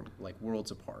totally different, like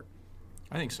worlds apart?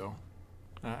 I think so.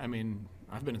 I mean,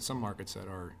 I've been in some markets that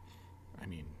are,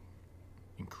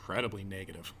 incredibly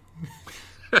negative,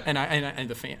 and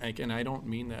I don't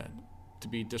mean that to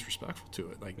be disrespectful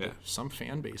to it. Some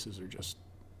fan bases are just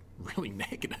really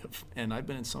negative, and I've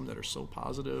been in some that are so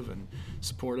positive and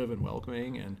supportive and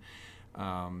welcoming.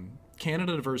 And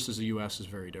Canada versus the U.S. is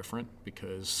very different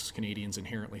because Canadians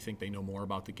inherently think they know more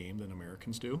about the game than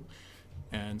Americans do.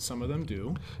 And some of them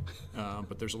do,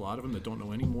 but there's a lot of them that don't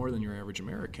know any more than your average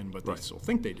American, but they still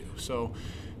think they do. So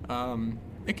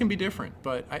it can be different.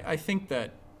 But I think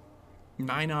that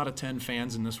 9 out of 10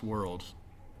 fans in this world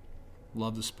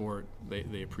love the sport.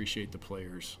 They appreciate the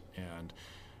players, and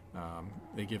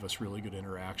they give us really good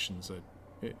interactions that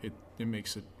it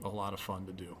makes it a lot of fun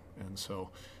to do. And so,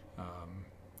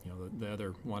 the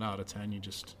other 1 out of 10,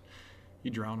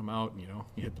 you drown them out, and, you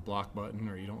hit the block button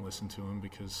or you don't listen to them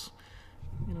because,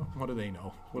 what do they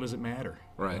know? What does it matter?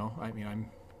 Right. I'm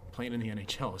playing in the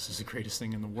NHL. This is the greatest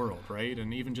thing in the world, right?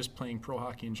 And even just playing pro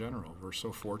hockey in general, we're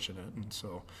so fortunate. And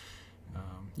so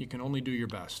you can only do your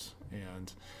best.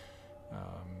 And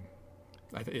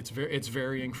it's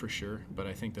varying for sure, but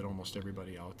I think that almost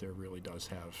everybody out there really does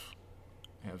have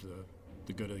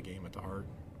the good of the game at the heart.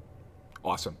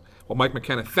 Awesome. Well, Mike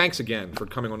McKenna, thanks again for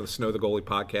coming on to the Snow the Goalie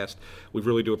podcast. We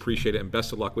really do appreciate it, and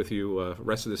best of luck with you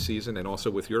rest of the season and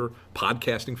also with your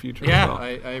podcasting future. Yeah, as well.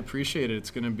 I appreciate it. It's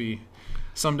going to be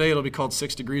someday it'll be called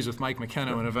 6 Degrees with Mike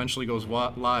McKenna and eventually goes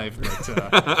live.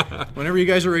 But whenever you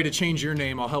guys are ready to change your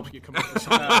name, I'll help you come up with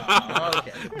something.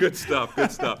 Okay. Good stuff.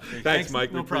 Thanks,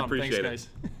 Mike. No problem. Appreciate Thanks,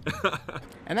 it. guys.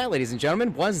 And that, ladies and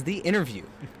gentlemen, was the interview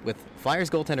with Flyers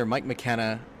goaltender Mike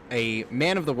McKenna. a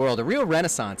man of the world, a real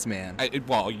Renaissance man.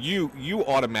 Well, you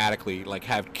automatically like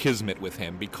have kismet with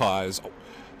him because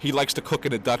he likes to cook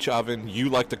in a Dutch oven. You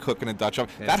like to cook in a Dutch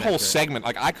oven. That whole segment,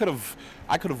 like I could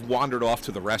have wandered off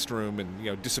to the restroom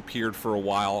and disappeared for a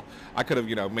while. I could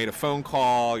have made a phone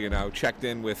call, checked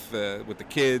in with the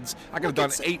kids. I could have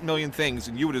done 8 million things,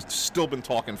 and you would have still been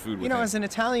talking food with him. As an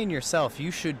Italian yourself,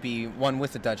 you should be one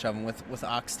with the Dutch oven, with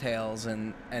oxtails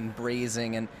and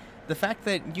braising, and the fact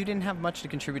that you didn't have much to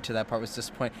contribute to that part was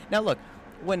disappointing. Now look,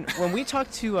 when we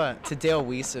talked to Dale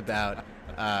Weiss about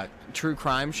true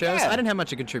crime shows, I didn't have much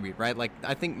to contribute, right? Like,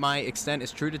 I think my extent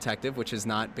is True Detective, which is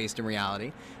not based in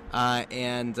reality,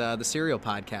 and the Serial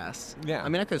podcast. Yeah. I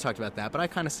mean, I could have talked about that, but I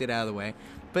kind of stayed out of the way.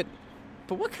 But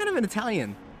what kind of an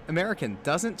Italian American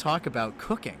doesn't talk about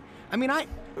cooking? I mean,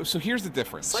 So here's the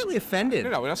difference. Slightly offended.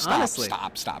 No, stop, honestly.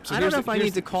 stop. So I don't know if I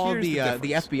need to call the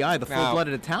FBI the Now,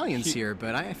 full-blooded Italians here,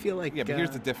 but I feel like... Yeah, but here's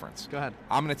the difference. Go ahead.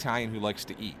 I'm an Italian who likes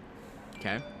to eat.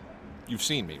 Okay. You've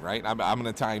seen me, right? I'm an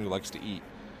Italian who likes to eat.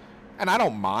 And I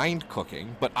don't mind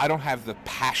cooking, but I don't have the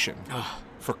passion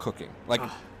for cooking. Like,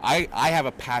 I have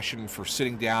a passion for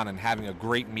sitting down and having a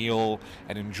great meal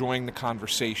and enjoying the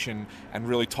conversation and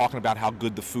really talking about how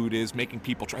good the food is, making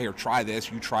people try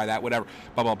this, you try that, whatever,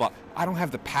 blah, blah, blah. I don't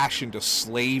have the passion to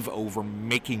slave over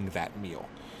making that meal.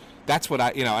 That's what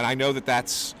and I know that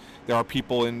there are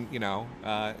people in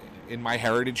my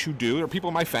heritage who do. There are people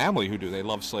in my family who do. They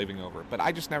love slaving over it. But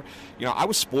I just never, I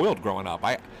was spoiled growing up.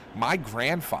 My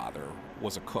grandfather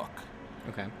was a cook.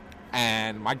 Okay.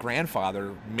 And my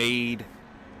grandfather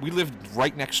we lived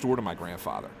right next door to my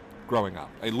grandfather growing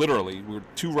up. We were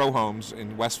 2 row homes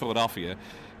in West Philadelphia.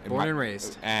 Born and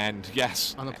raised. And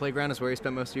yes. On the playground is where you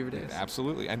spent most of your days.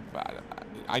 Absolutely. And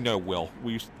I know Will.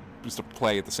 We used to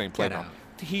play at the same playground. Get out.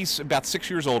 He's about 6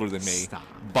 years older than me. Stop.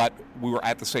 But we were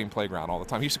at the same playground all the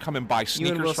time. He used to come and buy sneakers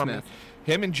You and Will from Smith. me.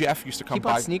 Him and Jeff used to come He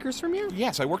bought sneakers from you?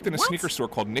 Yes, I worked in a What? sneaker store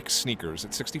called Nick's Sneakers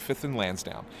at 65th and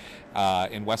Lansdowne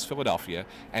in West Philadelphia.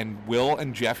 And Will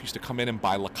and Jeff used to come in and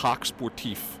buy Lecoq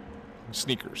Sportif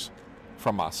sneakers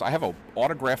from us. I have an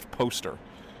autographed poster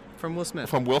From Will Smith.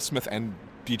 from Will Smith and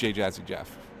DJ Jazzy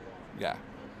Jeff. Yeah.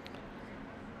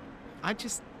 I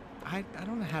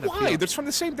don't know how to Why? feel. They're from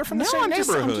the same I'm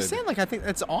neighborhood. just saying, like, I think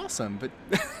that's awesome, but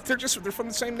they're from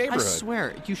the same I neighborhood.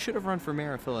 swear, you should have run for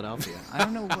mayor of Philadelphia. I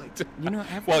don't know what,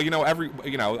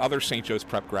 Other St. Joe's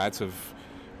prep grads have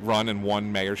run and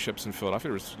won mayorships in Philadelphia.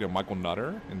 There was Michael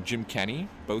Nutter and Jim Kenney,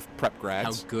 both prep how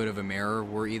grads. good of a mayor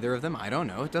were either of them. I don't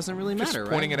know. It doesn't really Just matter,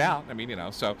 pointing right? it out. I mean,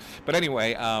 so. But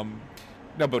anyway,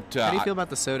 no, but How do you feel about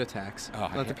the soda tax?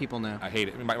 I Let the people know. I hate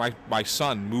it. My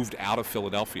son moved out of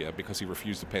Philadelphia because he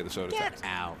refused to pay the soda tax. Get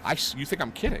out. You think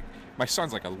I'm kidding? My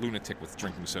son's like a lunatic with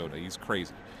drinking soda. He's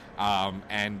crazy,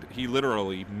 and he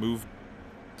literally moved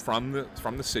from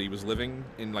the city. Was living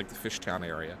in like the Fishtown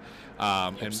area,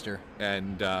 Hipster.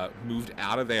 and moved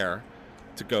out of there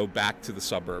to go back to the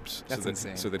suburbs. That's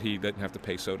insane. So that he didn't have to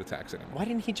pay soda tax anymore. Why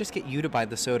didn't he just get you to buy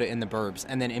the soda in the burbs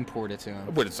and then import it to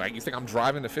him? What is that? You think I'm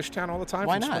driving to Fishtown all the time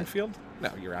Why from not? Springfield?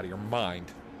 No, you're out of your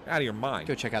mind. Out of your mind.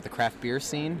 Go check out the craft beer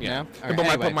scene. Yeah. No? All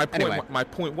right, But my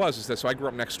point was that so I grew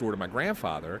up next door to my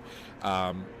grandfather,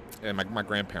 and my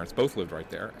grandparents both lived right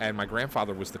there, and my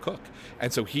grandfather was the cook,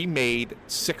 and so he made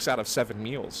 6 out of 7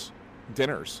 meals,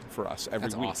 dinners for us every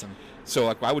That's week. awesome. So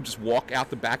like I would just walk out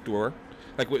the back door,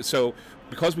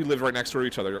 because we lived right next door to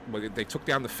each other, they took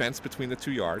down the fence between the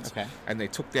 2 yards, Okay. and they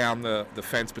took down the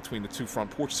fence between the 2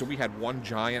 front porches. So we had one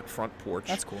giant front porch.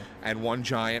 That's cool. And one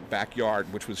giant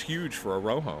backyard, which was huge for a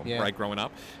row home, Yeah. right, growing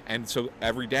up. And so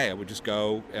every day I would just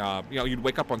go, you'd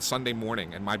wake up on Sunday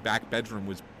morning, and my bedroom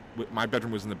was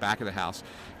in the back of the house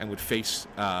and would face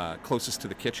closest to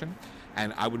the kitchen.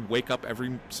 And I would wake up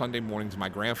every Sunday morning to my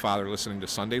grandfather listening to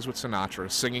Sundays with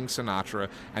Sinatra, singing Sinatra,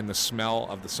 and the smell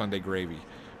of the Sunday gravy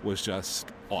was just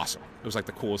awesome. It was like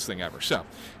the coolest thing ever. So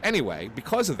anyway,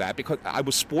 because of that, because I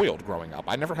was spoiled growing up,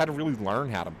 I never had to really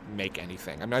learn how to make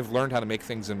anything. I mean, I've learned how to make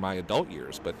things in my adult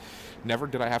years, but never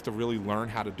did I have to really learn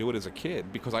how to do it as a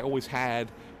kid because I always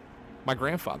had my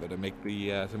grandfather to make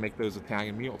those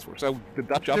Italian meals for. So the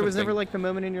Dutch oven There was thing, never like the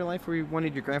moment in your life where you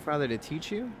wanted your grandfather to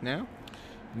teach you? No?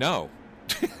 no.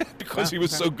 Because Wow, he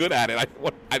was okay. so good at it, I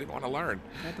didn't want to learn.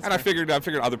 Yeah, that's And I fair.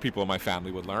 figured other people in my family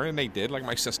would learn, and they did. Like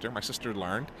my sister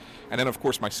learned, and then of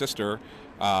course my sister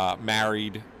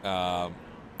married a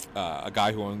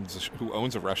guy who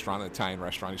owns a restaurant, an Italian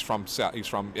restaurant. He's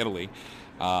from Italy,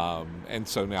 and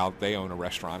so now they own a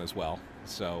restaurant as well.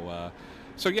 So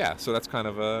that's kind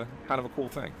of a cool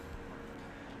thing.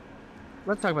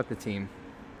 Let's talk about the team.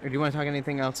 Or do you want to talk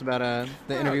anything else about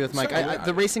the interview with Mike?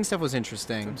 The racing stuff was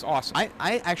interesting. It was awesome.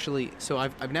 I actually, so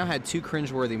I've now had 2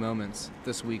 cringeworthy moments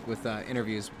this week with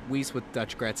interviews. Weiss with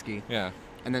Dutch Gretzky. Yeah.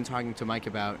 And then talking to Mike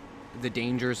about the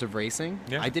dangers of racing.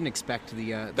 Yeah. I didn't expect the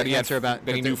he answer about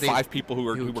that he knew 5 people who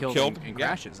were killed in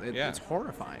crashes. It's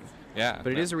horrifying. Yeah.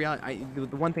 But it is a reality. The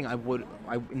one thing I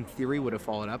in theory would have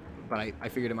followed up, but I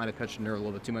figured it might have touched the nerve a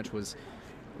little bit too much, was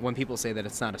when people say that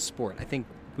it's not a sport. I think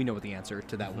we know what the answer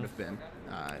to that would have been.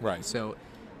 Right. So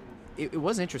it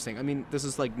was interesting. I mean, this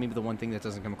is like maybe the one thing that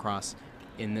doesn't come across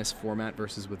in this format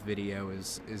versus with video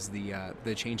is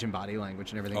the change in body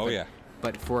language and everything. Oh, yeah.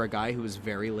 But for a guy who was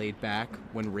very laid back,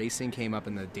 when racing came up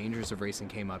and the dangers of racing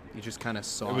came up, you just kind of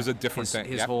saw it was a different his, thing.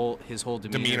 His Yep. whole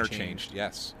demeanor changed.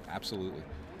 Yes, absolutely.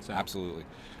 So. Absolutely.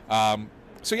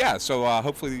 So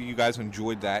hopefully you guys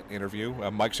enjoyed that interview.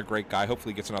 Mike's a great guy.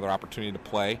 Hopefully he gets another opportunity to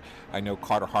play. I know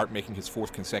Carter Hart making his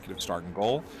 4th consecutive start and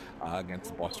goal against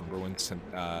the Boston Bruins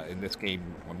in this game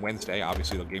on Wednesday.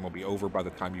 Obviously the game will be over by the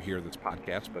time you hear this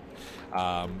podcast, but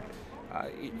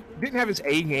he didn't have his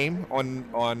A game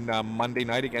on Monday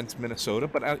night against Minnesota,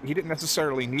 but he didn't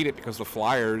necessarily need it because the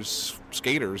Flyers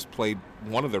skaters played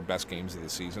one of their best games of the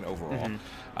season overall.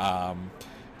 Mm-hmm.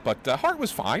 But Hart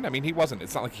was fine. I mean, he wasn't.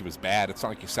 It's not like he was bad. It's not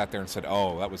like he sat there and said,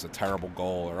 "Oh, that was a terrible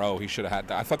goal," or "Oh, he should have had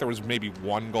that." I thought there was maybe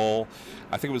one goal.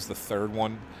 I think it was the third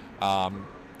one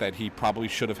that he probably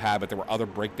should have had, but there were other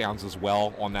breakdowns as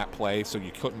well on that play, so you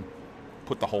couldn't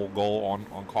put the whole goal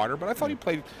on Carter. But I thought he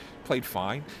played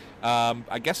fine.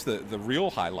 I guess the real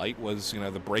highlight was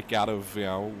the breakout of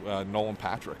Nolan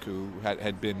Patrick, who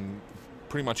had been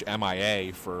pretty much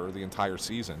MIA for the entire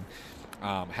season.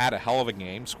 Had a hell of a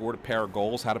game, scored a pair of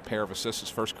goals, had a pair of assists,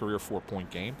 his first career 4-point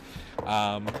game.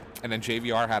 And then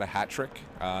JVR had a hat trick,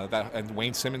 and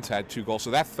Wayne Simmons had 2 goals.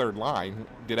 So that third line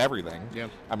did everything.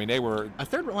 Yep. I mean, they were a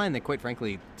third line that, quite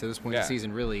frankly, to this point in the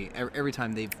season, really every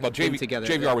time they've been together.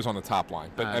 JVR was on the top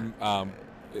line, but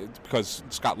because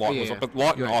Scott Lawton was, but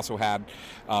Lawton also had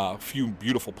a few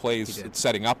beautiful plays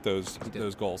setting up those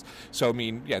goals. So I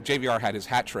mean, JVR had his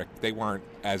hat trick. They weren't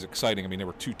as exciting. I mean, there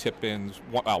were 2 tip-ins,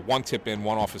 one tip-in,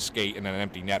 one off his skate, and then an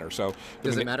empty netter. So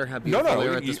does it matter how beautiful they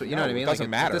are at this point? You know what I mean? It doesn't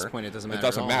matter. At this point, it doesn't matter. It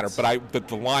doesn't matter. But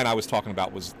the line I was talking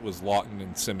about was Lawton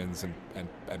and Simmons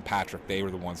and Patrick. They were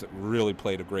the ones that really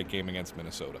played a great game against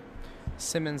Minnesota.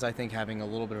 Simmons, I think, having a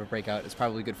little bit of a breakout is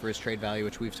probably good for his trade value,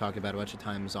 which we've talked about a bunch of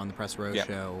times on the Press Row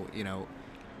show.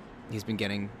 He's been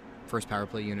getting first power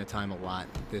play unit time a lot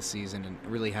this season and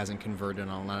really hasn't converted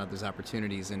on a lot of those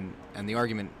opportunities. And the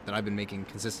argument that I've been making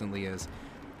consistently is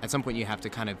at some point you have to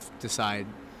kind of decide,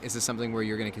 is this something where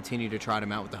you're going to continue to trot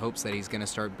him out with the hopes that he's going to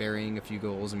start burying a few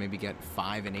goals and maybe get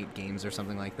 5 and 8 games or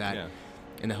something like that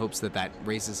in the hopes that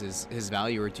raises his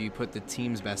value, or do you put the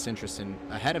team's best interest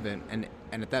ahead of it? And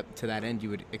to that end,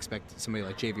 you would expect somebody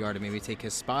like JVR to maybe take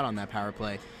his spot on that power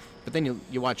play. But then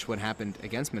you watch what happened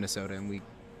against Minnesota, and we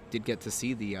did get to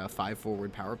see the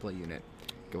 5-forward power play unit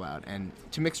go out, and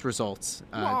to mixed results.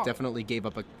 Definitely gave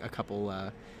up a couple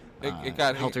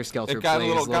helter-skelter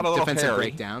plays, little defensive hairy.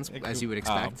 Breakdowns, as you would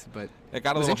expect. But it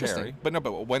got a little hairy.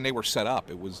 But when they were set up,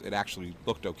 it actually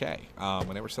looked okay.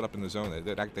 When they were set up in the zone,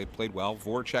 they played well.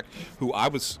 Voracek, who I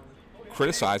was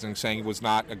criticizing, saying he was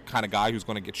not a kind of guy who's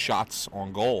going to get shots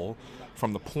on goal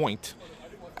from the point,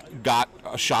 got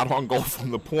a shot on goal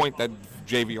from the point that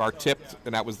JVR tipped,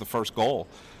 and that was the first goal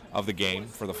of the game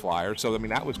for the Flyers. So I mean,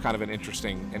 that was kind of an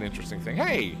interesting thing.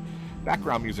 Hey,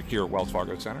 background music here at Wells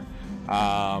Fargo Center.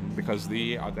 Because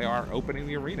they are opening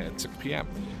the arena at 6 p.m.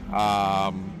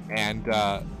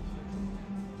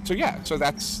 So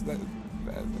that's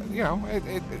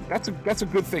that's a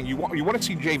good thing. You want to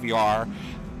see JVR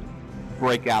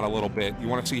break out a little bit. You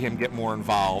want to see him get more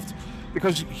involved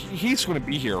because he's going to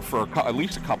be here for at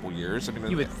least a couple years. I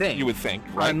mean, you would think,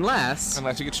 right? Unless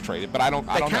he gets traded, but I don't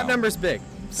know. The cap number's big.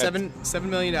 $7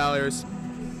 million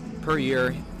per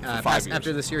year.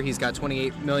 After this year, he's got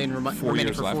 $28 million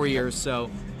remaining for 4 years, so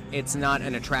it's not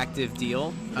an attractive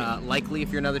deal, likely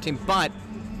if you're another team. But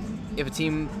if a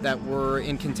team that were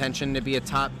in contention to be a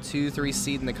top 2-3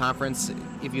 seed in the conference,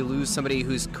 if you lose somebody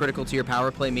who's critical to your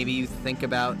power play, maybe you think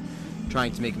about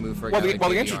trying to make a move for a guy like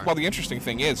JVR. The interesting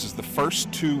thing is the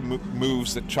first 2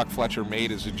 moves that Chuck Fletcher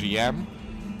made as a GM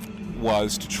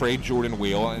was to trade Jordan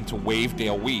Wheel and to waive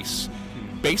Dale Weiss.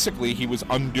 Basically, he was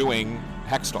undoing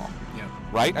Hextall.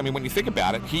 Right? I mean, when you think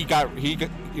about it, he got rid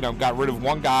of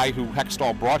one guy who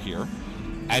Hextall brought here,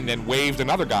 and then waived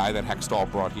another guy that Hextall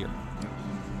brought here.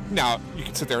 Now, you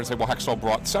can sit there and say, well, Hextall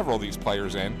brought several of these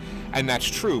players in, and that's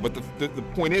true. But the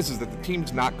point is that the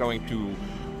team's not going to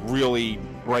really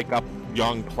break up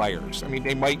young players. I mean,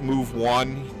 they might move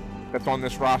one that's on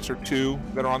this roster, 2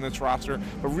 that are on this roster,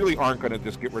 but really aren't going to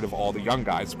just get rid of all the young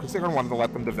guys because they're going to want to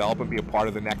let them develop and be a part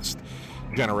of the next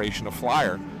generation of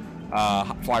Flyers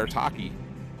hockey.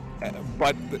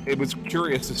 But it was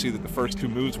curious to see that the first 2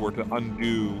 moves were to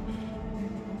undo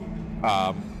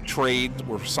trades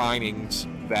or signings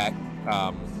that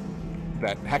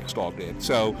Hextall did.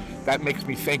 So that makes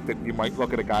me think that you might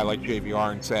look at a guy like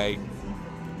JVR and say,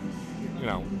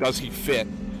 does he fit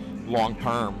long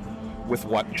term with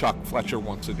what Chuck Fletcher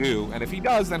wants to do? And if he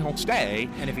does, then he'll stay.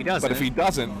 And if he doesn't, but if he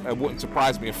doesn't, it wouldn't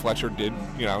surprise me if Fletcher did,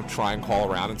 try and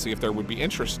call around and see if there would be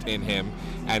interest in him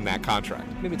and that contract.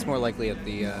 Maybe it's more likely at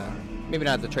the, maybe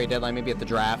not at the trade deadline, maybe at the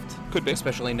draft. Could be.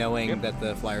 Especially knowing that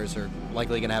the Flyers are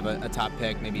likely going to have a top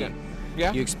pick. Maybe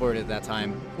you explored it at that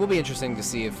time. It will be interesting to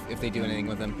see if they do anything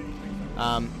with him.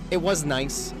 It was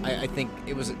nice. I think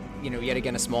it was, yet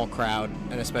again a small crowd,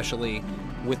 and especially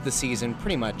with the season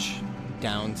pretty much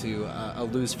down to a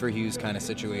lose for Hughes kind of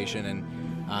situation, and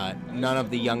none of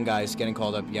the young guys getting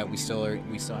called up yet. We still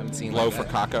haven't seen. Low for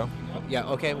Kakko. Yeah.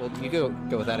 Okay. Well, you go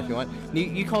with that if you want.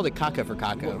 You called it Kaka for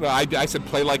Kakko. Well, I said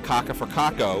play like Kaka for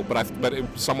Kakko,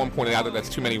 but someone pointed out that that's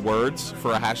too many words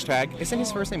for a hashtag. Isn't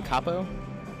his first name Capo?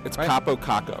 It's right? Capo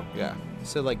Kakko. Yeah.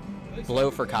 So like,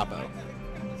 blow for Capo.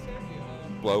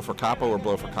 Blow for Capo or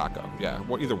blow for Kakko. Yeah.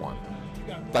 Well, either one.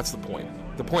 That's the point.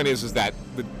 The point is that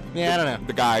I don't know.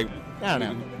 The guy. I don't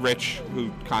know. Rich, who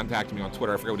contacted me on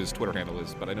Twitter. I forget what his Twitter handle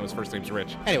is, but I know his first name's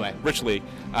Rich. Anyway. Rich Lee.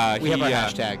 We have our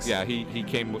hashtags. Yeah, he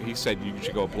came. He said you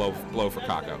should go blow for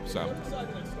Kakko. So.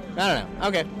 I don't know.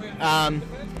 Okay.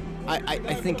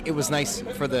 I think it was nice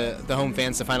for the home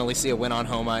fans to finally see a win on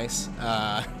home ice,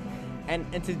 and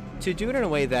to do it in a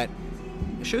way that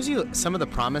shows you some of the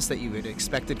promise that you had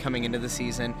expected coming into the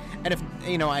season. And if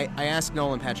I asked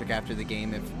Nolan Patrick after the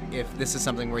game if this is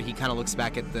something where he kind of looks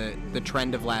back at the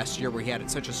trend of last year where he had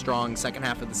such a strong second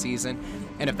half of the season,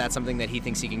 and if that's something that he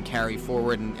thinks he can carry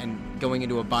forward and going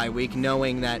into a bye week,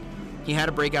 knowing that he had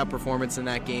a breakout performance in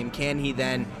that game, can he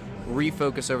then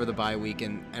refocus over the bye week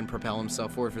and propel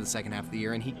himself forward for the second half of the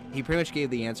year? And he pretty much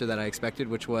gave the answer that I expected,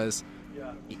 which was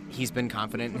he's been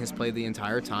confident in his play the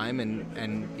entire time,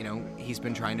 and he's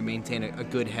been trying to maintain a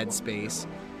good headspace.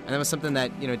 And that was something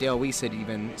that Dale Weiss had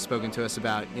even spoken to us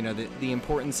about, the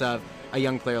importance of a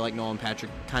young player like Nolan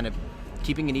Patrick kind of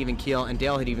keeping an even keel. And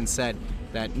Dale had even said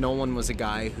that Nolan was a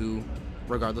guy who,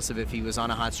 regardless of if he was on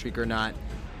a hot streak or not,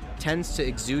 tends to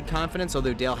exude confidence,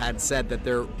 although Dale had said that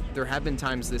there have been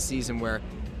times this season where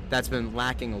that's been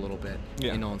lacking a little bit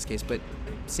in Nolan's case. But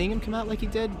seeing him come out like he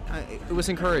did, it was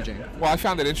encouraging. Well, I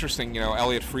found it interesting.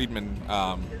 Elliot Friedman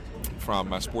from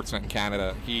Sportsnet in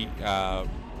Canada, he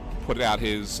put out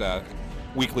his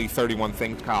weekly 31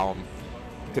 Things column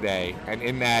today, and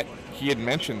in that he had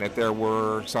mentioned that there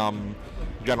were some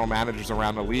general managers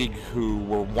around the league who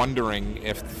were wondering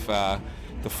if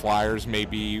the Flyers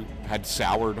maybe had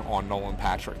soured on Nolan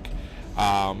Patrick,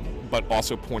 but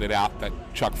also pointed out that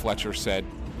Chuck Fletcher said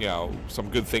some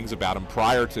good things about him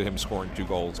prior to him scoring 2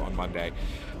 goals on Monday,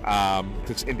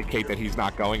 to indicate that he's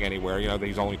not going anywhere, that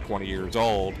he's only 20 years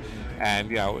old,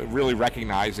 and really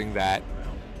recognizing that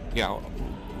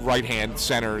right-hand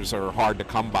centers are hard to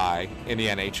come by in the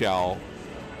NHL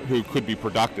who could be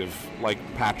productive like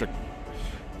Patrick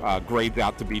grades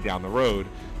out to be down the road.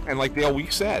 And like Dale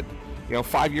Week said,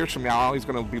 5 years from now, he's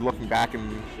going to be looking back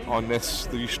on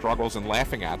these struggles and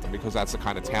laughing at them because that's the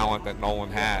kind of talent that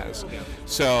Nolan has.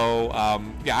 So,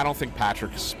 I don't think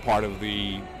Patrick's part of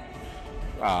the,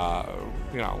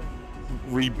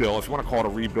 rebuild, if you want to call it a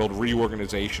rebuild,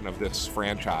 reorganization of this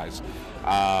franchise.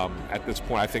 At this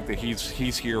point, I think that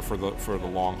he's here for the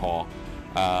long haul.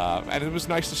 And it was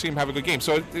nice to see him have a good game.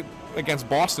 So against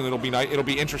Boston, it'll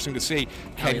be interesting to see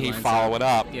can he follow it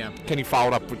up. Yeah. Can he follow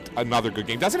it up with another good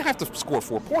game? Doesn't have to score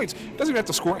 4 points. He doesn't have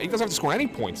to score any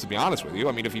points, to be honest with you.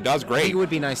 I mean, if he does, great. I think it would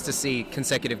be nice to see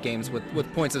consecutive games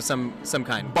with points of some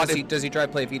kind. But does he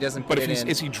drive play if he doesn't? But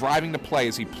is he driving the play?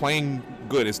 Is he playing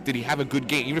good? Did he have a good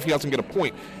game? Even if he doesn't get a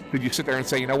point, did you sit there and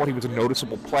say, he was a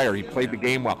noticeable player. He played the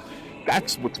game well.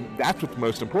 That's what's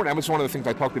most important. That was one of the things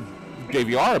I talked to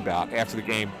JVR about after the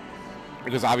game,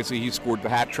 because obviously he scored the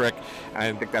hat trick,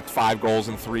 and I think that's 5 goals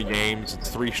in 3 games. It's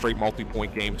 3 straight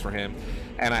multi-point games for him.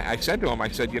 And I said to him,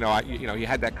 he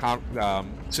had that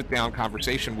sit-down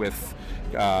conversation with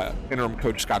interim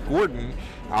coach Scott Gordon,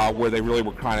 where they really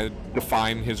were trying to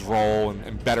define his role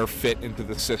and better fit into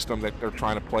the system that they're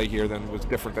trying to play here than was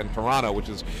different than Toronto, which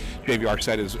is, JVR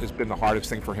said, has been the hardest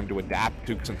thing for him to adapt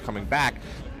to since coming back.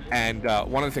 And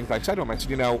one of the things I said to him, I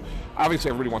said, obviously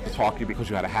everybody wants to talk to you because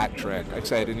you had a hat trick. I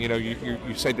said, and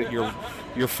you said that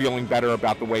you're feeling better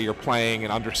about the way you're playing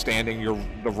and understanding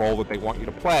the role that they want you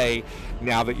to play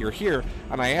now that you're here.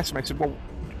 And I asked him, I said, well,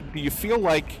 do you feel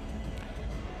like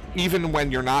even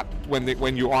when you're not,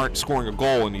 when you aren't scoring a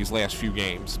goal in these last few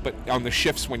games, but on the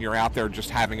shifts when you're out there just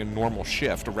having a normal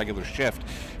shift, a regular shift,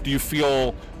 do you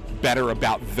feel better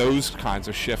about those kinds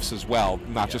of shifts as well,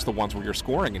 not just the ones where you're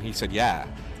scoring? And he said, yeah.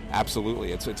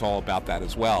 Absolutely, it's all about that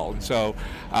as well. And so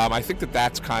I think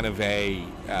that's kind of a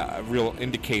real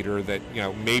indicator that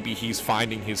maybe he's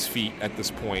finding his feet at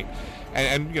this point,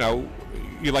 and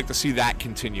you'd like to see that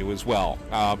continue as well.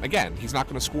 Again, he's not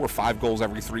going to score 5 goals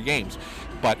every 3 games,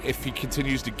 but if he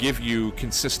continues to give you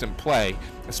consistent play,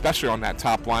 especially on that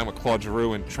top line with Claude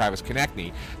Giroux and Travis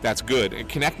Konechny, that's good. And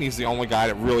Konechny's the only guy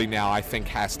that really now I think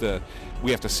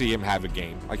we have to see him have a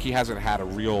game. Like, he hasn't had a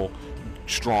real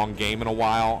strong game in a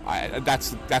while. That's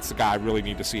the guy I really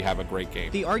need to see have a great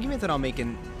game. The argument that I'll make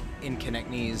in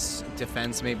Konechny's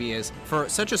defense maybe is, for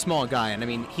such a small guy, and I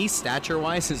mean, he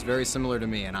stature-wise is very similar to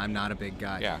me, and I'm not a big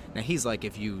guy. Yeah. Now, he's like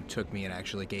if you took me and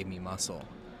actually gave me muscle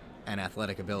and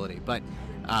athletic ability. But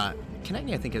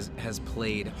Konechny, I think, has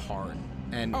played hard.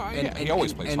 And he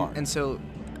always plays hard. And so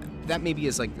that maybe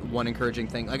is like one encouraging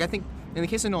thing. Like, I think in the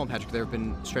case of Nolan Patrick, there have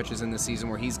been stretches in this season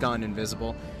where he's gone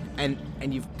invisible, and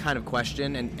you've kind of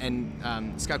questioned,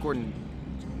 and Scott Gordon,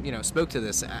 spoke to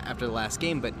this after the last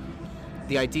game, but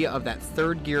the idea of that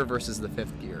third gear versus the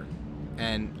fifth gear,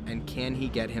 and can he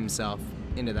get himself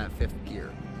into that fifth gear,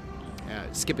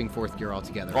 skipping fourth gear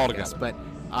altogether. I guess. But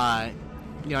I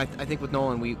think with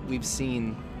Nolan, we've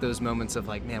seen those moments of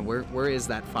like, man, where is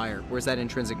that fire? Where's that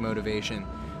intrinsic motivation?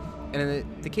 And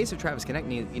in the case of Travis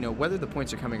Konechny, whether the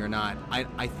points are coming or not,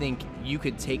 I think you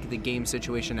could take the game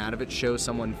situation out of it, show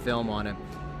someone film on it,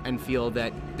 and feel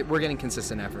that we're getting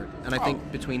consistent effort. And I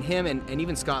think between him and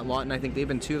even Scott Lawton, I think they've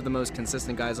been 2 of the most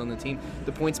consistent guys on the team.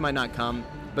 The points might not come,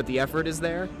 but the effort is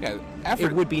there. Yeah, effort.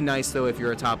 It would be nice, though, if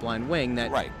you're a top-line wing that...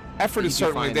 Right. Effort is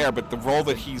certainly there, but the role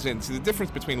that he's in... See, the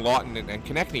difference between Lawton and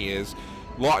Konechny is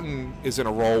Lawton is in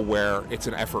a role where it's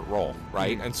an effort role,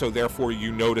 right? Mm-hmm. And so therefore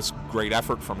you notice great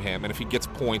effort from him. And if he gets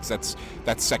points, that's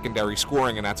secondary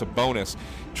scoring, and that's a bonus.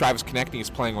 Travis Konechny is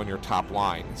playing on your top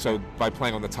line. So by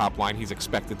playing on the top line, he's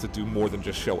expected to do more than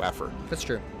just show effort. That's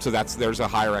true. So there's a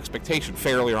higher expectation.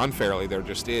 Fairly or unfairly, there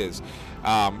just is.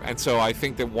 And so I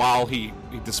think that while he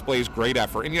displays great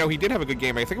effort, and he did have a good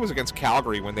game. I think it was against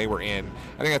Calgary when they were in.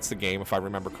 I think that's the game, if I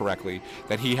remember correctly,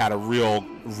 that he had a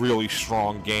really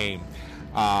strong game.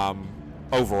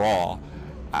 Overall,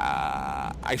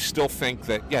 I still think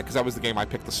that, because that was the game I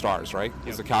picked the stars, right? It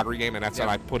was the Calgary game, and that's what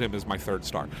I put him as my third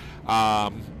star.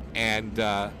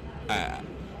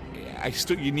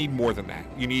 You need more than that.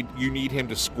 You need him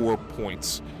to score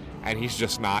points, and he's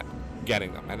just not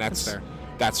getting them, and that's fair.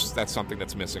 That's something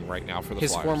that's missing right now for the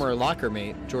His Flyers. Former locker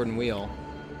mate, Jordan Wheel,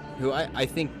 who I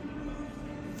think,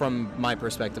 from my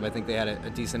perspective, I think they had a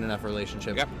decent enough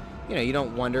relationship. Yep. You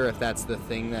don't wonder if that's the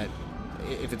thing that,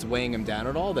 if it's weighing him down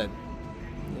at all, that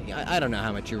I don't know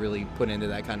how much you really put into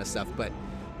that kind of stuff, but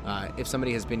if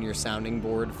somebody has been your sounding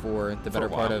board for the better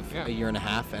part of a year and a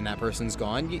half and that person's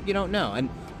gone, you don't know. And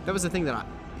that was the thing that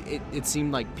it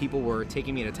seemed like people were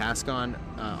taking me to task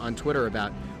on Twitter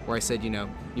about, where I said,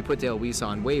 you put Dale Weiss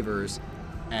on waivers,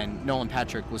 and Nolan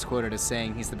Patrick was quoted as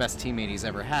saying he's the best teammate he's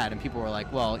ever had, and people were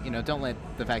like, well, don't let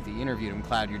the fact that you interviewed him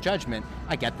cloud your judgment.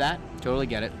 I get that, totally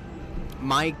get it.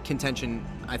 My contention,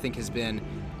 I think, has been,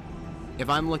 if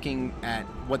I'm looking at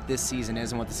what this season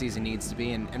is and what the season needs to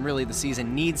be, and really the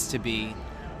season needs to be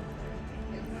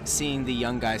seeing the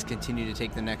young guys continue to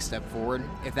take the next step forward,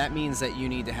 if that means that you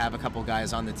need to have a couple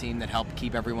guys on the team that help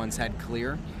keep everyone's head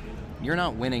clear, you're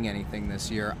not winning anything this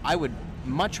year. I would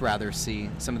much rather see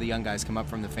some of the young guys come up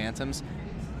from the Phantoms.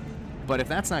 But if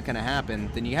that's not going to happen,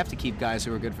 then you have to keep guys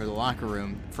who are good for the locker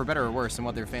room, for better or worse, and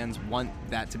what their fans want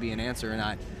that to be an answer. And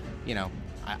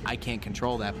I can't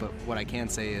control that, but what I can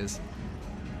say is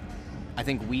I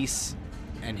think Weiss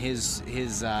and his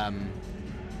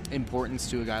importance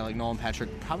to a guy like Nolan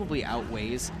Patrick probably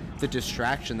outweighs the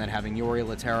distraction that having Jori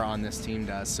Lehtera on this team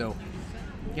does. So,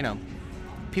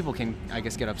 people can, I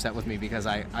guess, get upset with me because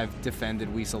I've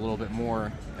defended Weiss a little bit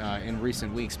more in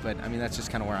recent weeks, but I mean, that's just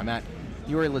kind of where I'm at.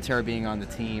 Jori Lehtera being on the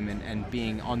team and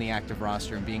being on the active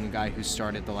roster and being a guy who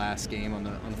started the last game on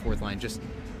the fourth line, just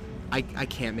I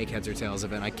can't make heads or tails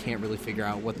of it. I can't really figure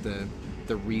out what the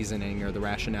reasoning or the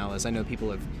rationale is. I know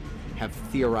people have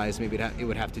theorized maybe it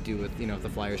would have to do with, if the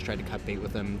Flyers tried to cut bait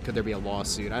with them, could there be a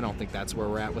lawsuit? I don't think that's where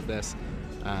we're at with this.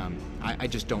 I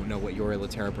just don't know what Yuri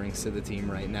Laterra brings to the team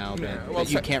right now that, Well,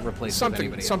 that you can't replace with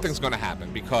anybody Something's else. going to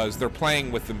happen because they're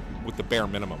playing with the bare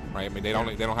minimum, right? I mean, they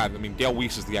don't have. I mean, Dale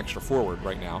Weiss is the extra forward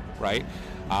right now, right?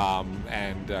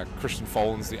 And Christian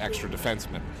Folan's the extra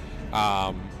defenseman.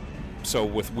 So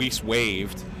with Weiss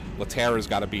waived, Laterra's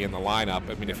got to be in the lineup.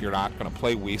 I mean, if you're not going to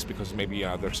play Weiss because maybe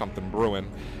there's something brewing.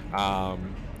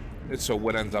 So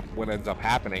what ends up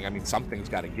happening? I mean, something's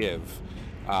got to give.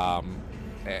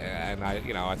 And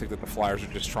I think that the Flyers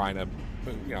are just trying to,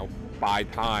 buy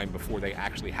time before they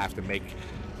actually have to make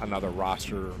another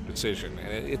roster decision,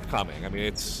 and it's coming. I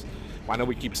mean, I know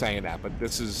we keep saying that, but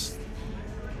this is,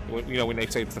 when they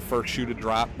say it's the first shoe to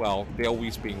drop. Well, Dale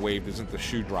Weiss being waived isn't the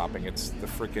shoe dropping; it's the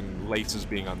freaking laces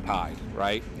being untied,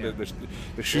 right? Yeah.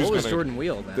 The shoe's what was Jordan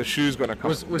Wheel then? The shoe's going to come.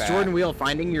 Was Jordan Wheel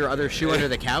finding your other shoe under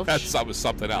the couch? That was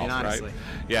something else, honestly. right?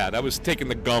 Yeah, that was taking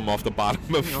the gum off the bottom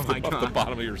of the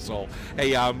bottom of your soul.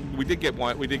 Hey, we did get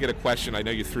a question. I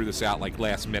know you threw this out like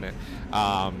last minute.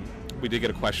 We did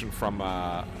get a question from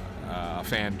a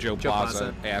fan, Joe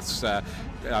Plaza. Asks,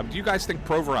 do you guys think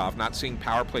Provorov not seeing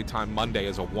power play time Monday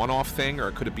is a one-off thing,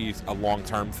 or could it be a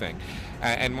long-term thing?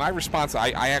 And my response,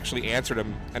 I actually answered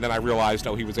him, and then I realized,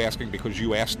 he was asking because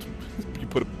you asked, you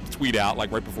put a tweet out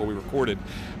like right before we recorded,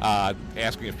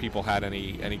 asking if people had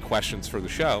any questions for the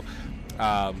show.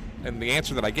 And the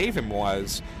answer that I gave him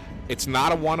was, it's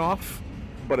not a one-off,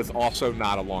 but it's also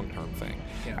not a long-term thing.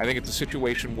 Yeah. I think it's a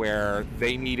situation where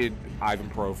they needed Ivan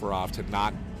Provorov to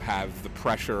not have the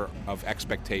pressure of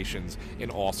expectations in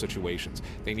all situations.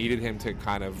 They needed him to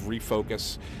kind of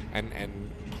refocus and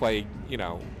play,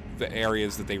 the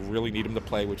areas that they really need him to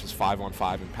play, which is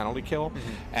 5-on-5 and penalty kill,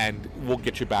 and we'll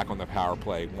get you back on the power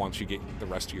play once you get the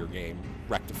rest of your game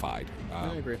rectified.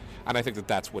 I agree. And I think that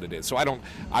that's what it is. So I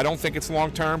don't think it's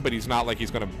long term, but he's not like he's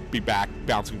going to be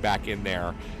bouncing back in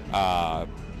there,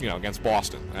 against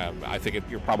Boston. I think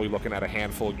you're probably looking at a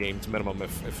handful of games minimum,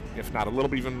 if not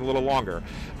even a little longer.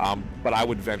 But I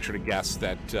would venture to guess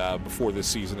that before this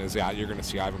season is out, you're going to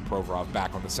see Ivan Provorov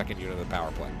back on the second unit of the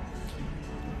power play.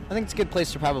 I think it's a good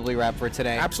place to probably wrap for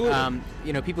today.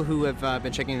 Absolutely. People who have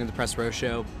been checking into the Press Row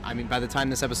Show, I mean, by the time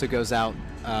this episode goes out,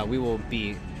 we will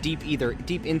be deep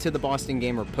into the Boston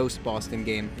game or post-Boston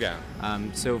game. Yeah.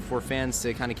 So for fans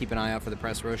to kind of keep an eye out for the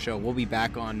Press Row Show, we'll be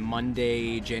back on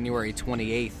Monday, January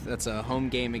 28th. That's a home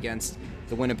game against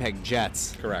the Winnipeg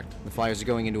Jets. Correct. The Flyers are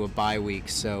going into a bye week,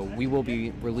 so we will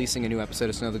be releasing a new episode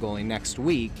of Snow the Goalie next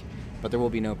week, but there will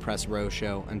be no Press Row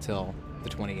Show until the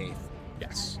 28th.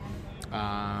 Yes.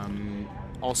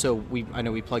 Also, I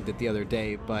know we plugged it the other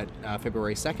day, but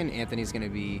February 2nd, Anthony's going to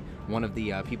be one of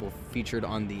the people featured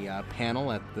on the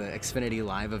panel at the Xfinity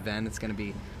Live event. It's going to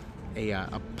be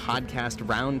a podcast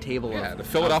roundtable. Yeah, the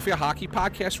Philadelphia Hockey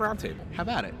Podcast Roundtable. How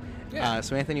about it? Yeah.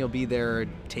 So Anthony will be there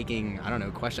taking,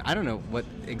 questions. I don't know what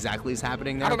exactly is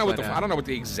happening there. I don't know what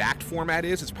the exact format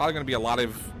is. It's probably going to be a lot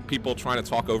of people trying to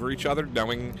talk over each other,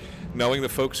 knowing the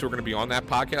folks who are going to be on that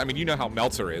podcast. I mean, you know how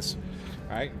Meltzer is.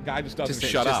 Right? Guy just doesn't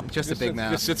shut up. Just a big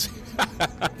mouth.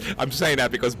 I'm saying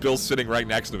that because Bill's sitting right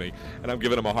next to me, and I'm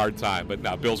giving him a hard time. But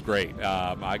no, Bill's great.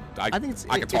 I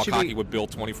can talk hockey with Bill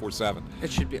 24/7.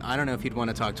 It should be. I don't know if he'd want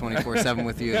to talk 24/7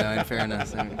 with you, though. In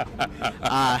fairness,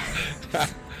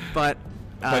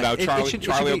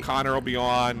 Charlie O'Connor will be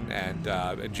on,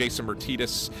 and Jason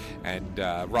Martinez, and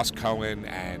Russ Cohen,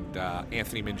 and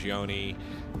Anthony Mingione.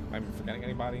 Am I forgetting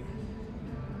anybody?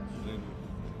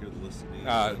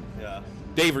 Yeah.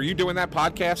 Dave, are you doing that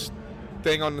podcast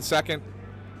thing on the 2nd?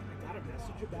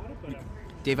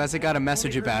 Dave Isaac got a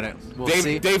message about it. We'll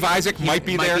see. Dave Isaac might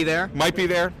be there. Might be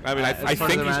there. I mean, I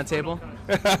think the round table.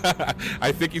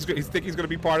 I think he's going to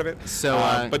be part of it.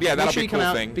 So, but yeah, that'll be a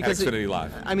cool thing at Xfinity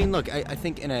Live. I mean, look, I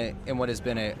think in what has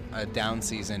been a down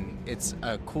season, it's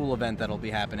a cool event that'll be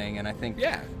happening, and I think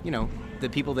the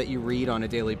people that you read on a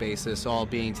daily basis all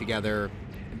being together,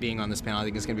 being on this panel, I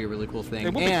think is going to be a really cool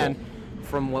thing. And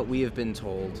from what we have been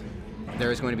told,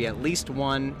 there is going to be at least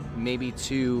one, maybe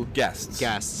two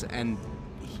guests, and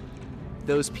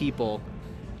those people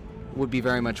would be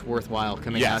very much worthwhile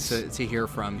coming out to hear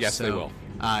from. Yes, so, they will.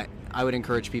 I would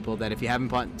encourage people that if you haven't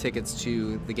bought tickets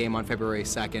to the game on February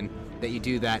 2nd, that you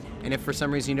do that. And if for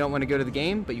some reason you don't want to go to the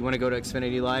game, but you want to go to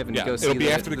Xfinity Live and go see it'll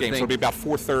be after the game, thing. so it'll be about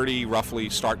 4:30 roughly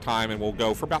start time, and we'll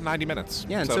go for about 90 minutes.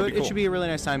 Yeah, and so it should be a really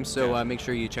nice time, so make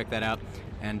sure you check that out.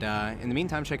 And in the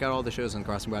meantime, check out all the shows on the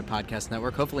Crossing Broad Podcast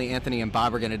Network. Hopefully Anthony and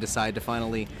Bob are going to decide to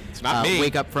finally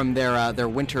wake up from their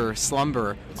winter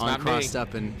slumber on Crossed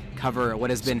Up and cover what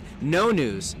has been no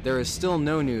news. There is still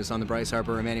no news on the Bryce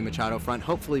Harper and Manny Machado front.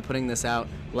 Hopefully putting this out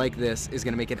like this is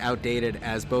going to make it outdated,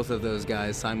 as both of those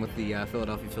guys sign with the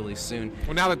Philadelphia Phillies soon.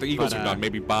 Well, now that the Eagles are done,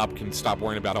 maybe Bob can stop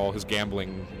worrying about all his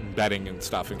gambling, betting, and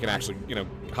stuff, and can actually,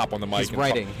 hop on the mic.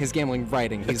 His gambling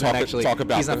writing. He's not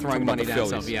throwing money down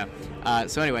himself. Yeah.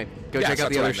 So anyway, go check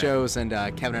out the other shows. And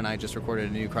Kevin and I just recorded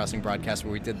a new Crossing broadcast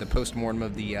where we did the post-mortem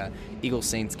of the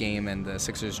Eagles-Saints game and the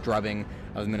Sixers drubbing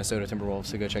of the Minnesota Timberwolves.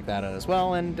 So go check that out as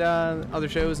well, and other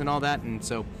shows and all that. And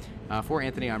so for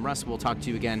Anthony, I'm Russ. We'll talk to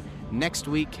you again next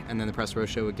week, and then the Press Row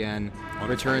Show again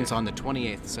returns on the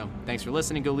 28th. So thanks for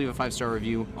listening. Go leave a 5-star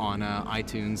review on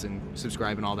iTunes and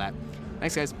subscribe and all that.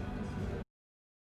 Thanks, guys.